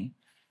of me.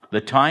 The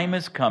time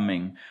is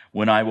coming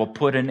when I will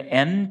put an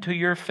end to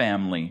your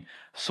family,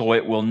 so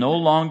it will no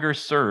longer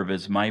serve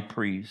as my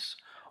priests.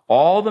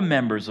 All the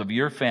members of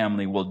your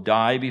family will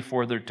die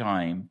before their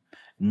time.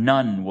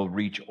 None will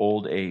reach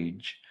old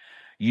age.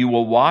 You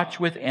will watch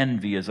with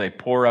envy as I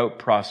pour out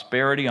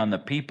prosperity on the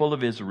people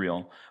of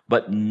Israel,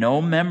 but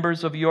no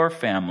members of your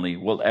family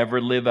will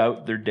ever live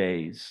out their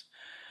days.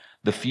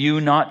 The few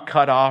not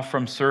cut off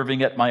from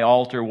serving at my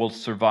altar will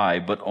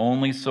survive, but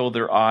only so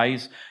their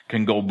eyes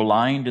can go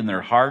blind and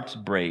their hearts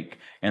break,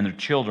 and their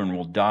children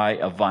will die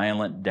a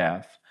violent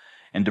death.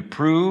 And to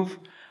prove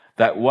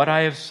that what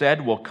I have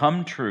said will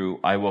come true,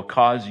 I will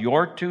cause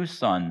your two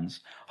sons,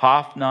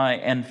 Hophni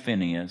and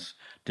Phinehas,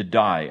 to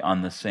die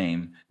on the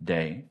same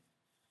day.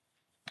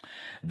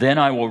 Then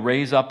I will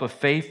raise up a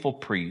faithful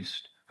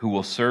priest who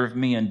will serve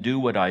me and do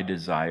what I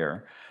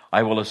desire.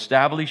 I will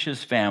establish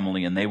his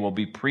family, and they will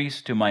be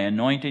priests to my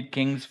anointed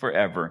kings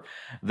forever.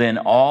 Then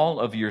all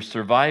of your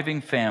surviving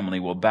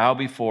family will bow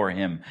before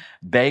him,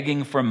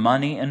 begging for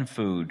money and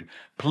food.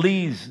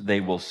 Please,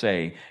 they will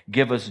say,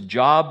 give us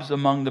jobs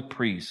among the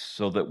priests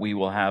so that we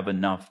will have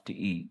enough to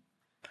eat.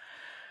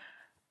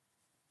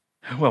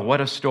 Well,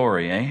 what a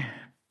story, eh?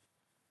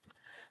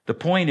 The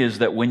point is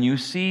that when you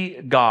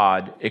see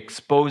God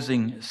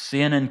exposing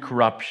sin and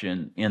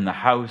corruption in the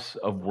house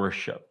of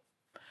worship,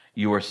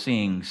 you are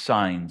seeing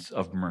signs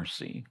of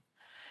mercy.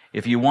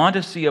 If you want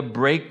to see a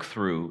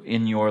breakthrough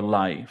in your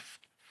life,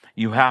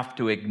 you have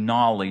to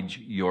acknowledge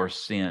your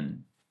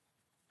sin.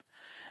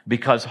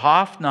 Because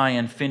Hophni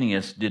and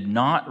Phinehas did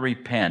not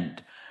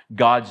repent,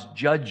 God's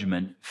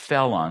judgment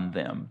fell on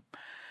them.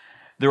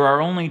 There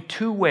are only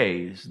two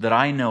ways that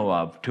I know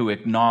of to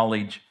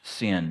acknowledge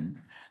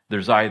sin.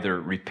 There's either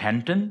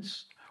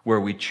repentance, where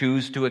we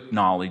choose to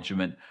acknowledge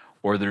it,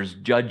 or there's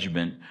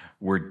judgment,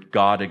 where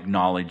God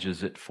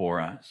acknowledges it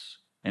for us.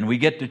 And we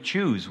get to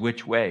choose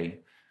which way.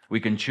 We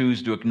can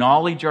choose to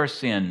acknowledge our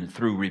sin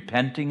through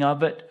repenting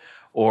of it,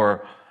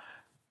 or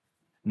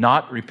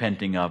not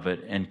repenting of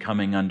it and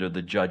coming under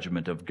the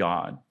judgment of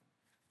God.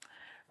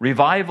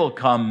 Revival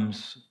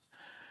comes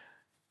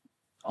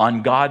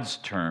on God's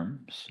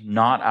terms,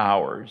 not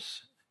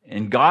ours.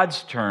 And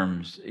God's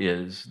terms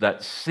is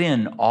that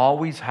sin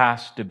always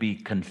has to be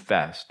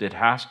confessed. It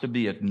has to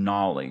be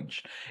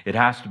acknowledged. It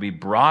has to be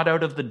brought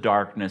out of the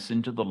darkness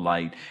into the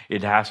light.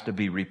 It has to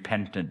be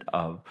repentant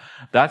of.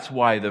 That's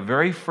why the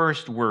very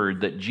first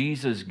word that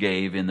Jesus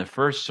gave in the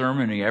first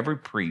sermon he ever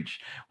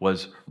preached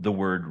was the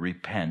word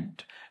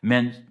repent. It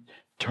meant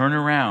turn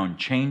around,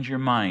 change your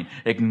mind,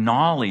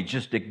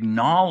 just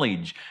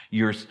acknowledge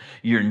your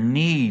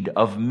need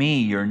of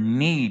me, your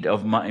need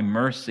of my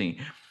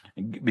mercy.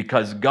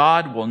 Because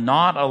God will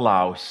not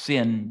allow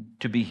sin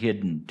to be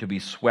hidden, to be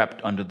swept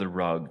under the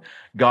rug.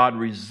 God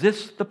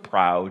resists the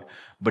proud,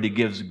 but he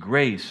gives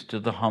grace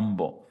to the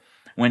humble.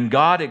 When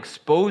God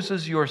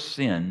exposes your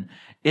sin,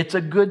 it's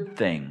a good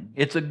thing.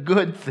 It's a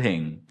good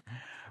thing.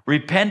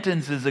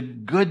 Repentance is a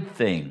good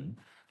thing.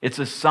 It's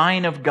a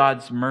sign of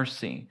God's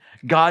mercy.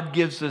 God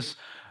gives us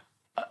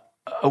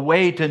a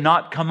way to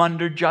not come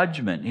under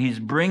judgment. He's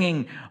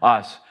bringing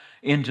us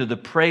into the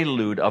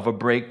prelude of a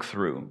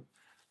breakthrough.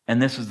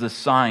 And this is the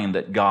sign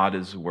that God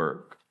is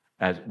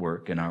at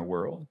work in our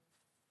world.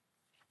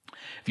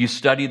 If you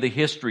study the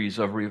histories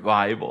of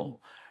revival,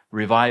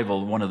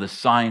 one of the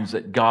signs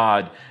that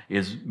God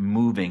is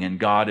moving and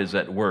God is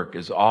at work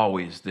is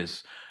always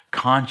this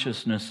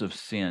consciousness of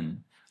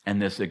sin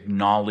and this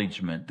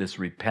acknowledgement, this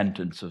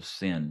repentance of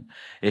sin.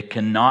 It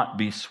cannot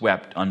be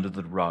swept under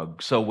the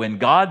rug. So when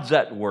God's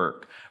at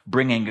work,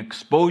 bringing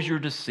exposure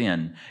to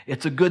sin,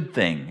 it's a good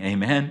thing,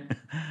 amen?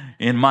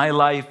 In my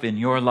life, in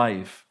your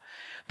life.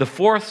 The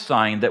fourth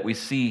sign that we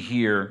see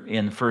here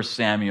in 1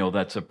 Samuel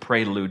that's a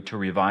prelude to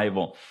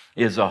revival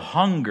is a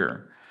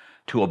hunger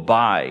to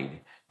abide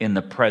in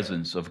the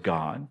presence of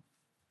God,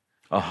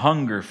 a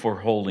hunger for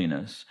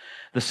holiness.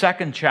 The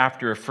second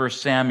chapter of 1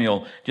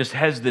 Samuel just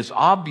has this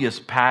obvious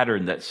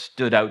pattern that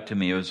stood out to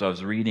me as I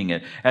was reading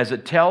it, as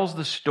it tells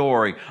the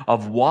story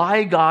of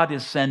why God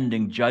is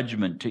sending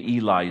judgment to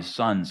Eli's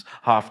sons,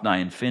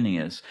 Hophni and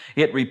Phinehas.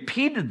 It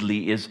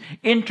repeatedly is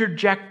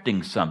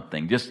interjecting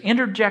something, just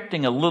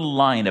interjecting a little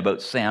line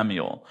about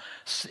Samuel.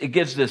 It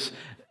gives this,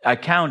 I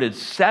counted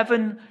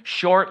 7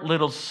 short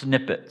little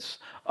snippets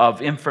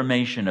of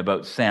information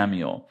about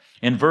Samuel.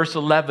 In verse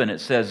 11, it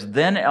says,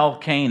 Then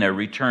Elkanah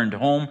returned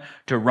home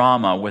to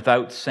Ramah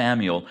without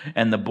Samuel,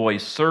 and the boy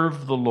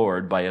served the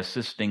Lord by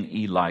assisting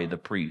Eli the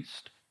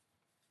priest.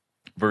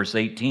 Verse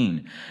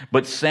 18,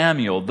 but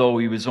Samuel, though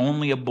he was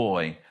only a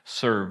boy,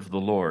 served the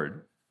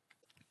Lord.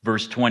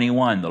 Verse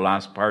 21, the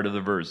last part of the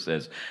verse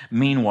says,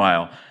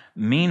 Meanwhile,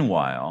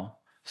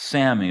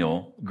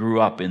 Samuel grew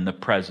up in the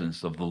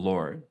presence of the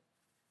Lord.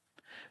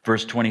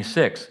 Verse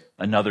 26,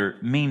 another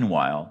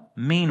meanwhile,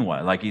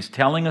 like he's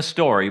telling a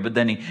story, but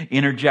then he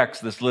interjects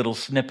this little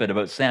snippet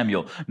about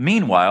Samuel.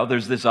 Meanwhile,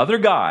 there's this other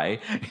guy,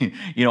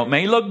 it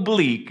may look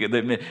bleak,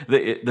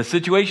 the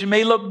situation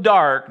may look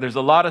dark, there's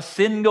a lot of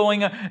sin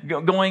going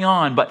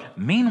on, but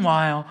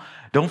meanwhile,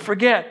 don't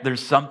forget,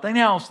 there's something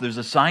else. There's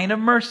a sign of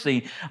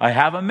mercy. I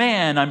have a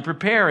man I'm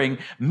preparing.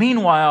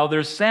 Meanwhile,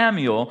 there's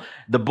Samuel.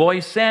 The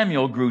boy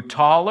Samuel grew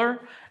taller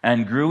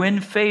and grew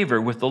in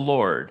favor with the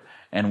Lord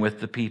and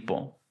with the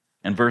people.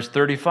 And verse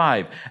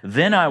 35,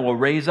 then I will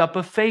raise up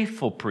a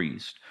faithful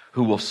priest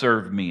who will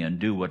serve me and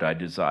do what I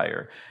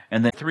desire.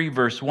 And then 3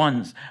 verse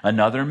 1,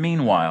 another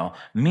meanwhile.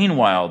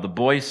 Meanwhile, the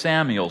boy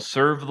Samuel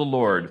served the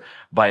Lord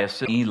by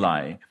assisting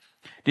Eli.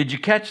 Did you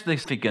catch the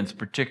significance,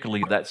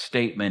 particularly that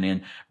statement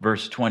in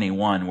verse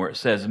 21 where it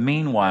says,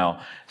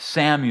 meanwhile,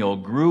 Samuel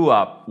grew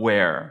up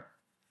where?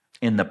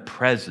 In the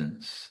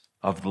presence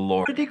of the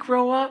Lord. Where did he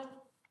grow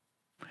up?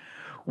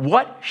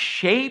 What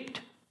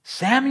shaped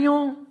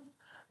Samuel?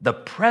 The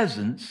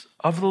presence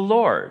of the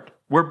Lord.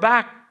 We're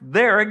back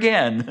there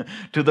again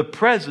to the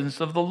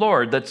presence of the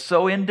Lord that's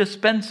so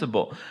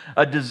indispensable.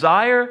 A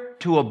desire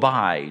to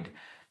abide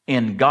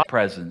in God's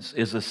presence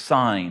is a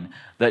sign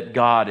that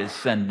God is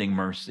sending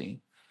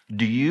mercy.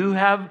 Do you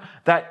have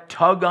that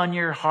tug on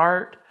your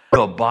heart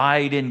to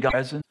abide in God's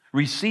presence?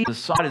 Receive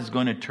the God is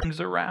going to turn things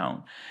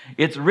around.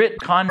 It's written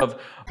kind of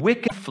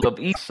wicked of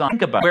each side.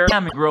 Think about where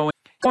I'm growing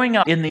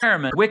up in the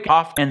environment, wicked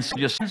off and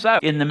just sends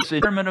out in the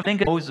environment of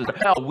thinking Moses,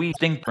 hell, we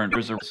think different.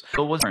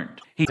 Still wasn't.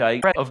 He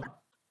died of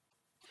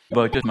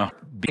but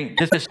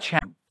just this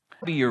chapter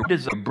be your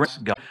desire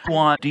God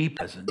want deep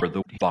presence for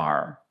the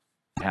bar.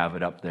 Have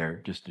it up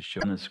there just to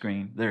show on the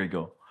screen. There you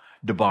go.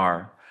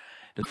 Debar.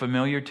 Is it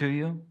familiar to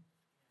you?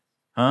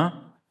 Huh?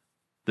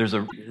 There's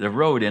a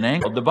road in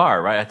Angle,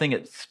 Debar, right? I think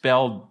it's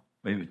spelled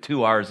maybe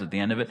 2 R's at the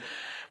end of it.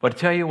 But I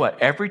tell you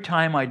what, every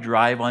time I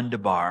drive on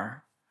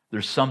Debar,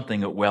 there's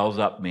something that wells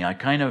up me.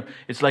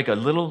 It's like a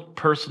little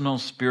personal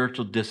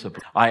spiritual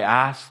discipline. I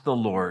ask the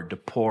Lord to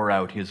pour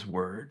out His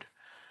word.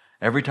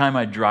 Every time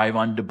I drive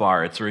on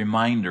Debar, it's a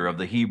reminder of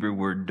the Hebrew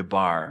word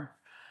Debar.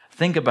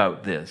 Think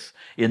about this.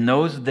 In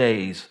those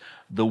days,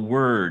 the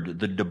word,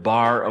 the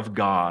Debar of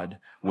God,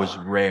 was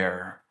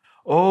rare.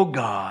 Oh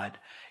God,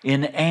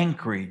 in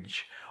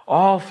Anchorage,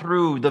 all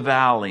through the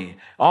valley,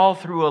 all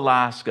through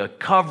Alaska,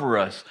 cover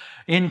us,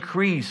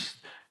 increase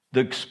the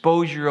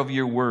exposure of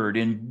your word,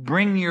 and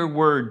bring your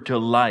word to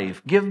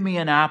life. Give me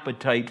an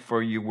appetite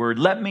for your word.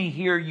 Let me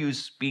hear you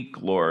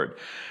speak, Lord.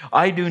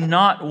 I do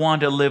not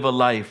want to live a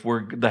life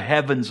where the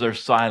heavens are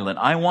silent.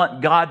 I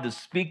want God to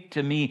speak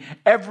to me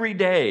every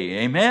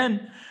day.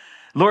 Amen?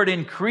 Lord,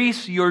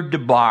 increase your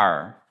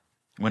Debar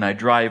when I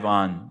drive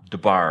on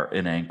Debar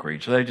in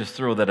Anchorage. So I just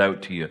throw that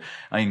out to you.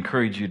 I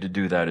encourage you to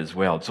do that as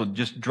well. So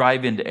just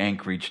drive into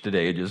Anchorage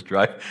today. Just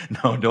drive.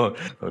 No, don't.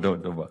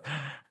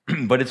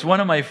 But it's one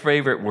of my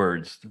favorite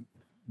words.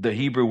 The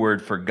Hebrew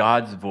word for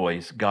God's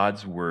voice,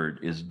 God's word,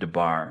 is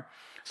Debar.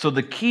 So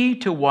the key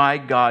to why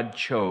God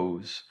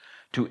chose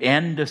to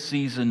end a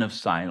season of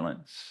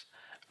silence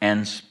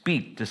and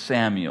speak to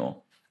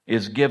Samuel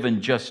is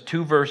given just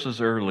 2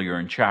 verses earlier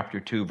in chapter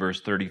 2,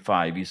 verse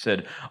 35. He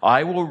said,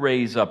 I will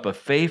raise up a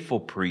faithful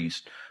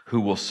priest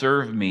who will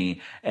serve me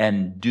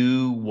and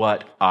do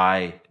what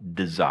I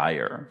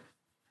desire.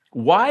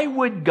 Why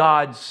would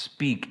God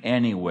speak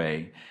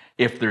anyway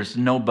if there's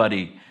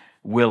nobody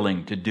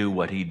willing to do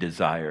what He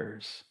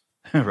desires?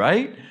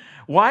 Right?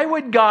 Why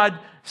would God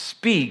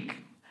speak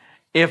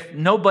if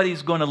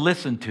nobody's going to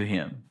listen to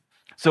Him?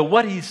 So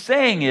what He's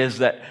saying is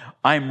that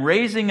I'm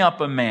raising up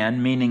a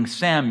man, meaning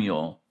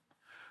Samuel,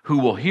 who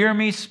will hear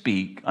me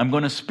speak. I'm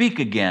going to speak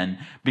again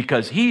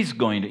because he's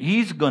going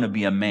to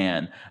be a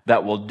man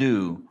that will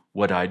do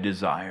what I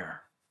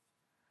desire.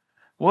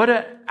 What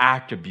an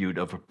attribute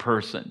of a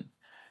person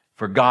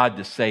for God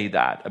to say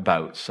that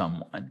about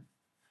someone.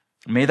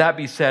 May that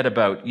be said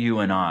about you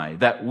and I,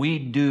 that we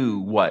do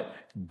what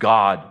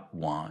God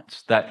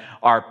wants, that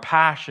our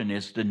passion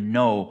is to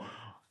know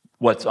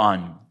what's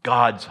on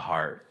God's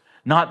heart.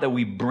 Not that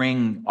we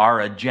bring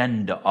our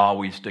agenda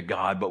always to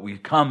God, but we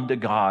come to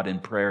God in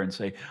prayer and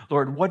say,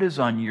 Lord, what is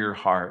on your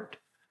heart?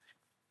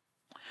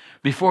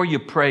 Before you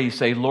pray,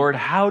 say, Lord,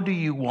 how do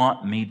you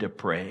want me to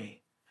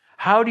pray?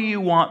 How do you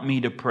want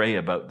me to pray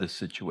about this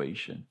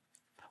situation?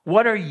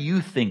 What are you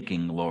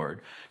thinking,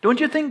 Lord? Don't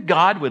you think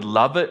God would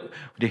love it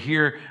to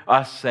hear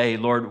us say,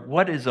 Lord,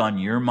 what is on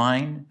your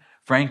mind?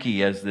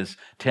 Frankie has this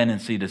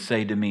tendency to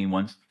say to me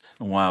once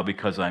in a while,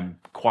 because I'm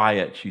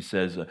quiet, she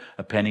says,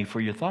 a penny for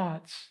your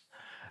thoughts.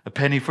 A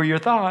penny for your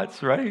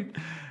thoughts, right?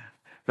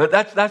 But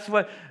that's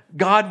what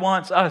God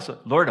wants us.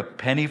 Lord, a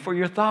penny for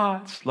your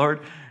thoughts.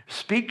 Lord,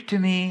 speak to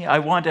me. I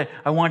want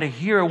to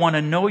hear, I want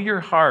to know your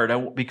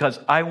heart because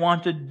I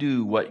want to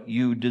do what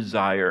you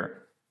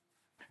desire.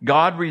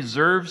 God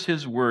reserves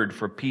his word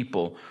for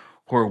people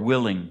who are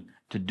willing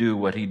to do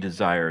what he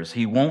desires.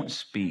 He won't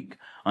speak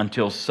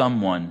until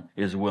someone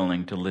is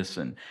willing to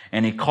listen.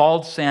 And he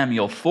called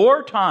Samuel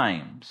 4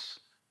 times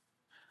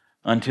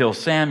until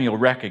Samuel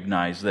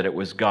recognized that it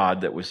was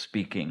God that was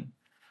speaking.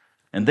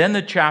 And then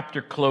the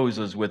chapter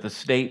closes with a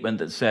statement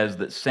that says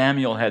that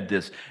Samuel had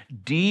this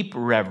deep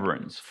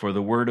reverence for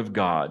the word of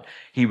God.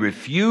 He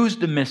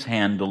refused to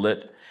mishandle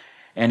it,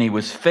 and he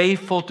was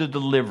faithful to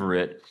deliver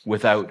it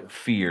without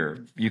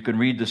fear. You can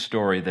read the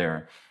story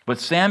there. But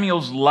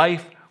Samuel's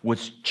life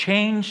was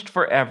changed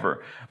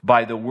forever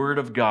by the word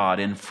of God.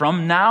 And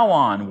from now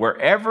on,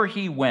 wherever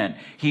he went,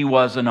 he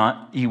was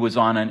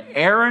on an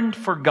errand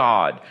for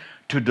God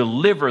to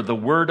deliver the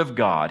word of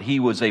God. He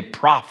was a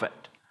prophet.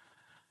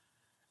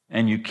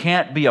 And you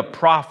can't be a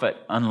prophet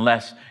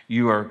unless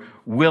you are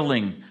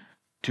willing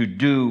to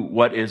do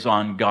what is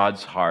on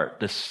God's heart,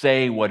 to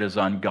say what is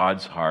on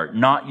God's heart,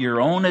 not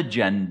your own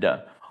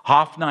agenda.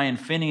 Hophni and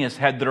Phinehas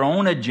had their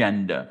own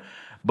agenda,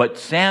 but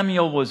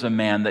Samuel was a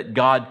man that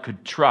God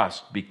could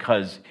trust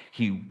because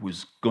he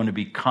was going to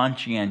be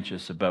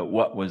conscientious about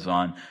what was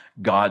on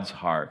God's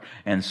heart.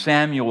 And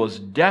Samuel was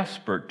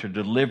desperate to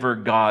deliver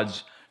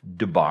God's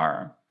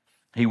debar.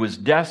 He was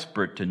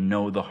desperate to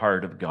know the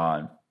heart of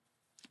God.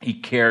 He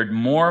cared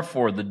more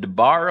for the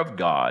debar of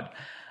God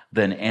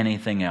than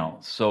anything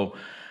else. So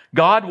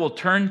God will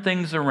turn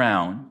things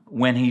around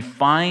when he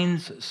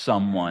finds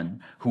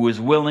someone who is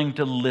willing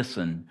to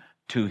listen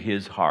to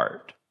his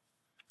heart.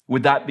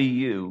 Would that be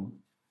you?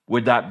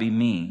 Would that be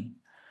me?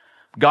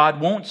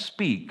 God won't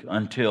speak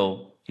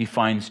until he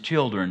finds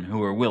children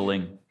who are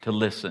willing to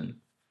listen.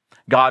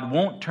 God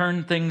won't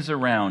turn things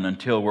around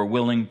until we're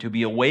willing to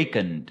be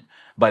awakened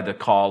by the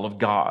call of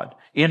God,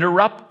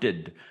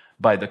 interrupted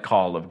by the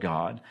call of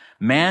God.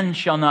 Man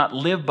shall not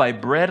live by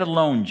bread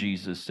alone,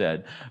 Jesus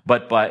said,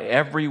 but by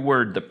every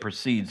word that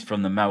proceeds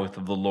from the mouth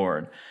of the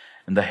Lord.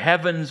 And the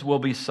heavens will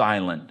be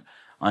silent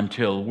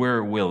until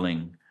we're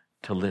willing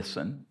to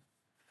listen.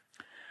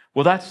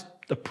 Well, that's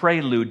the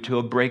prelude to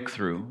a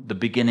breakthrough, the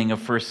beginning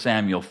of 1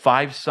 Samuel.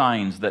 5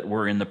 signs that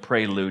were in the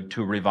prelude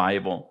to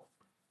revival.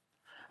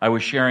 I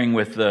was sharing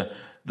with the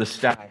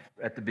staff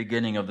at the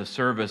beginning of the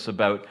service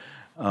about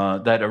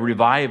that a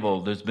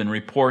revival, there's been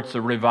reports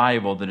of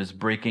revival that is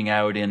breaking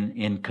out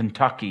in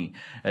Kentucky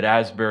at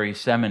Asbury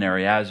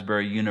Seminary,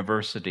 Asbury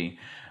University.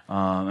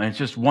 And it's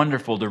just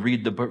wonderful to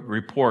read the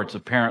reports.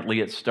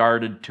 Apparently it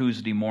started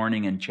Tuesday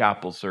morning in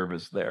chapel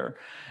service there.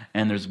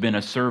 And there's been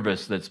a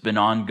service that's been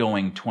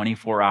ongoing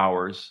 24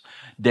 hours,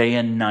 day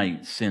and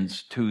night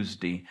since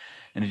Tuesday.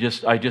 And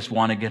I just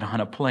want to get on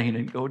a plane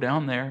and go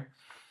down there,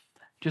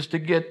 just to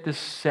get this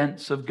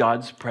sense of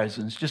God's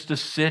presence, just to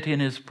sit in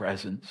his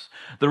presence.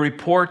 The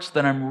reports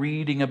that I'm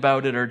reading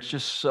about it are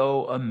just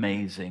so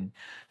amazing,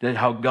 that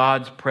how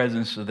God's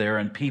presence is there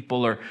and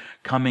people are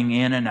coming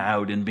in and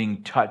out and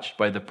being touched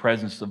by the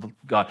presence of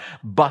God.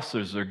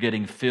 Buses are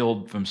getting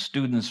filled from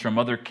students from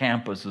other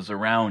campuses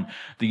around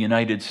the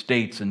United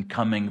States and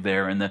coming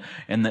there. And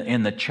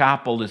the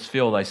chapel is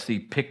filled. I see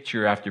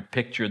picture after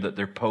picture that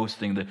they're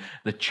posting.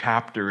 The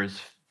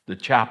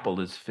chapel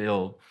is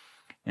filled.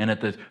 And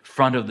at the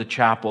front of the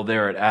chapel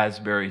there at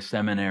Asbury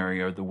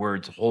Seminary are the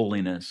words,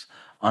 "Holiness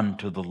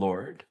unto the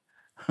Lord."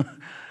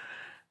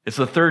 It's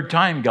the third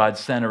time God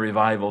sent a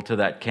revival to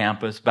that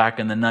campus, back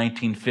in the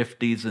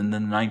 1950s and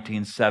the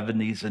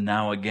 1970s, and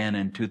now again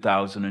in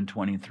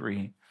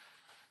 2023.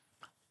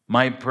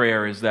 My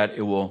prayer is that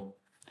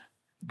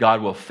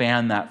God will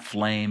fan that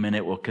flame, and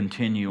it will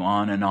continue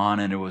on,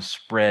 and it will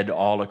spread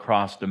all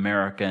across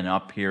America and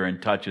up here and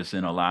touch us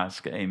in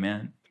Alaska.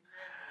 Amen.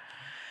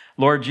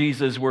 Lord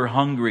Jesus, we're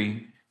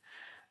hungry.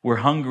 We're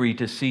hungry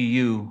to see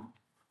you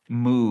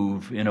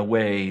move in a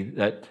way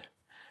that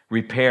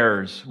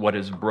repairs what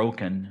is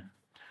broken.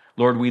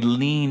 Lord, we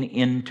lean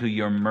into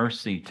your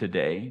mercy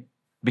today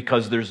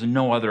because there's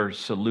no other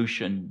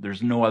solution.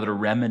 There's no other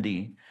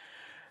remedy.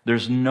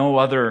 There's no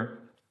other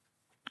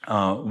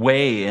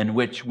way in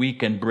which we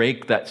can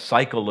break that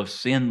cycle of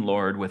sin,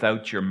 Lord,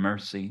 without your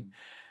mercy.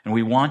 And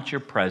we want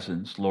your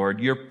presence, Lord.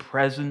 Your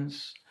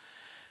presence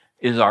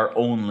is our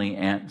only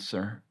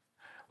answer.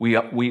 We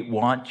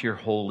want your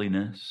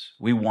holiness.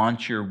 We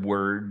want your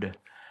word.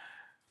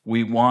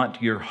 We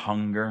want your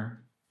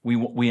hunger.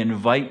 We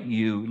invite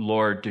you,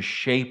 Lord, to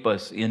shape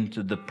us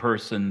into the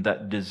person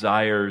that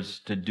desires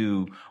to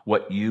do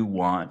what you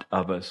want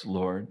of us,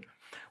 Lord.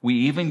 We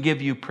even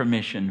give you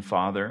permission,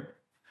 Father,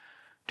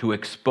 to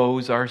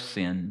expose our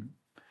sin.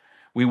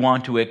 We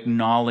want to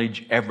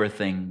acknowledge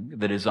everything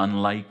that is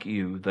unlike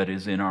you, that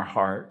is in our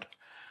heart.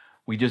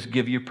 We just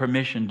give you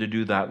permission to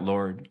do that,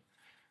 Lord.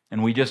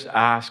 And we just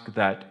ask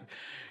that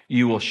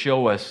you will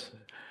show us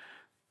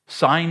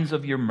signs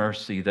of your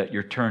mercy, that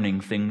you're turning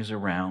things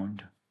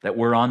around, that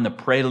we're on the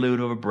prelude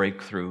of a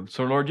breakthrough.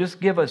 So, Lord, just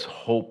give us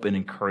hope and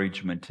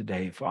encouragement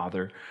today,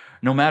 Father.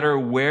 No matter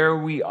where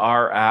we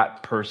are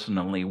at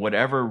personally,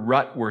 whatever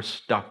rut we're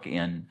stuck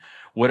in,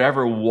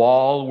 whatever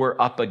wall we're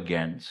up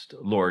against,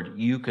 Lord,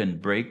 you can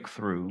break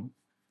through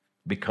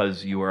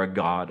because you are a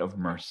God of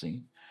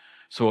mercy.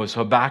 So as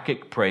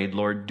Habakkuk prayed,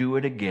 Lord, do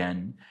it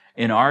again.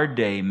 In our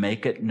day,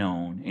 make it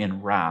known.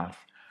 In wrath,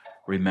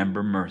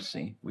 remember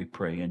mercy. We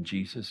pray in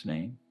Jesus'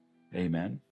 name. Amen.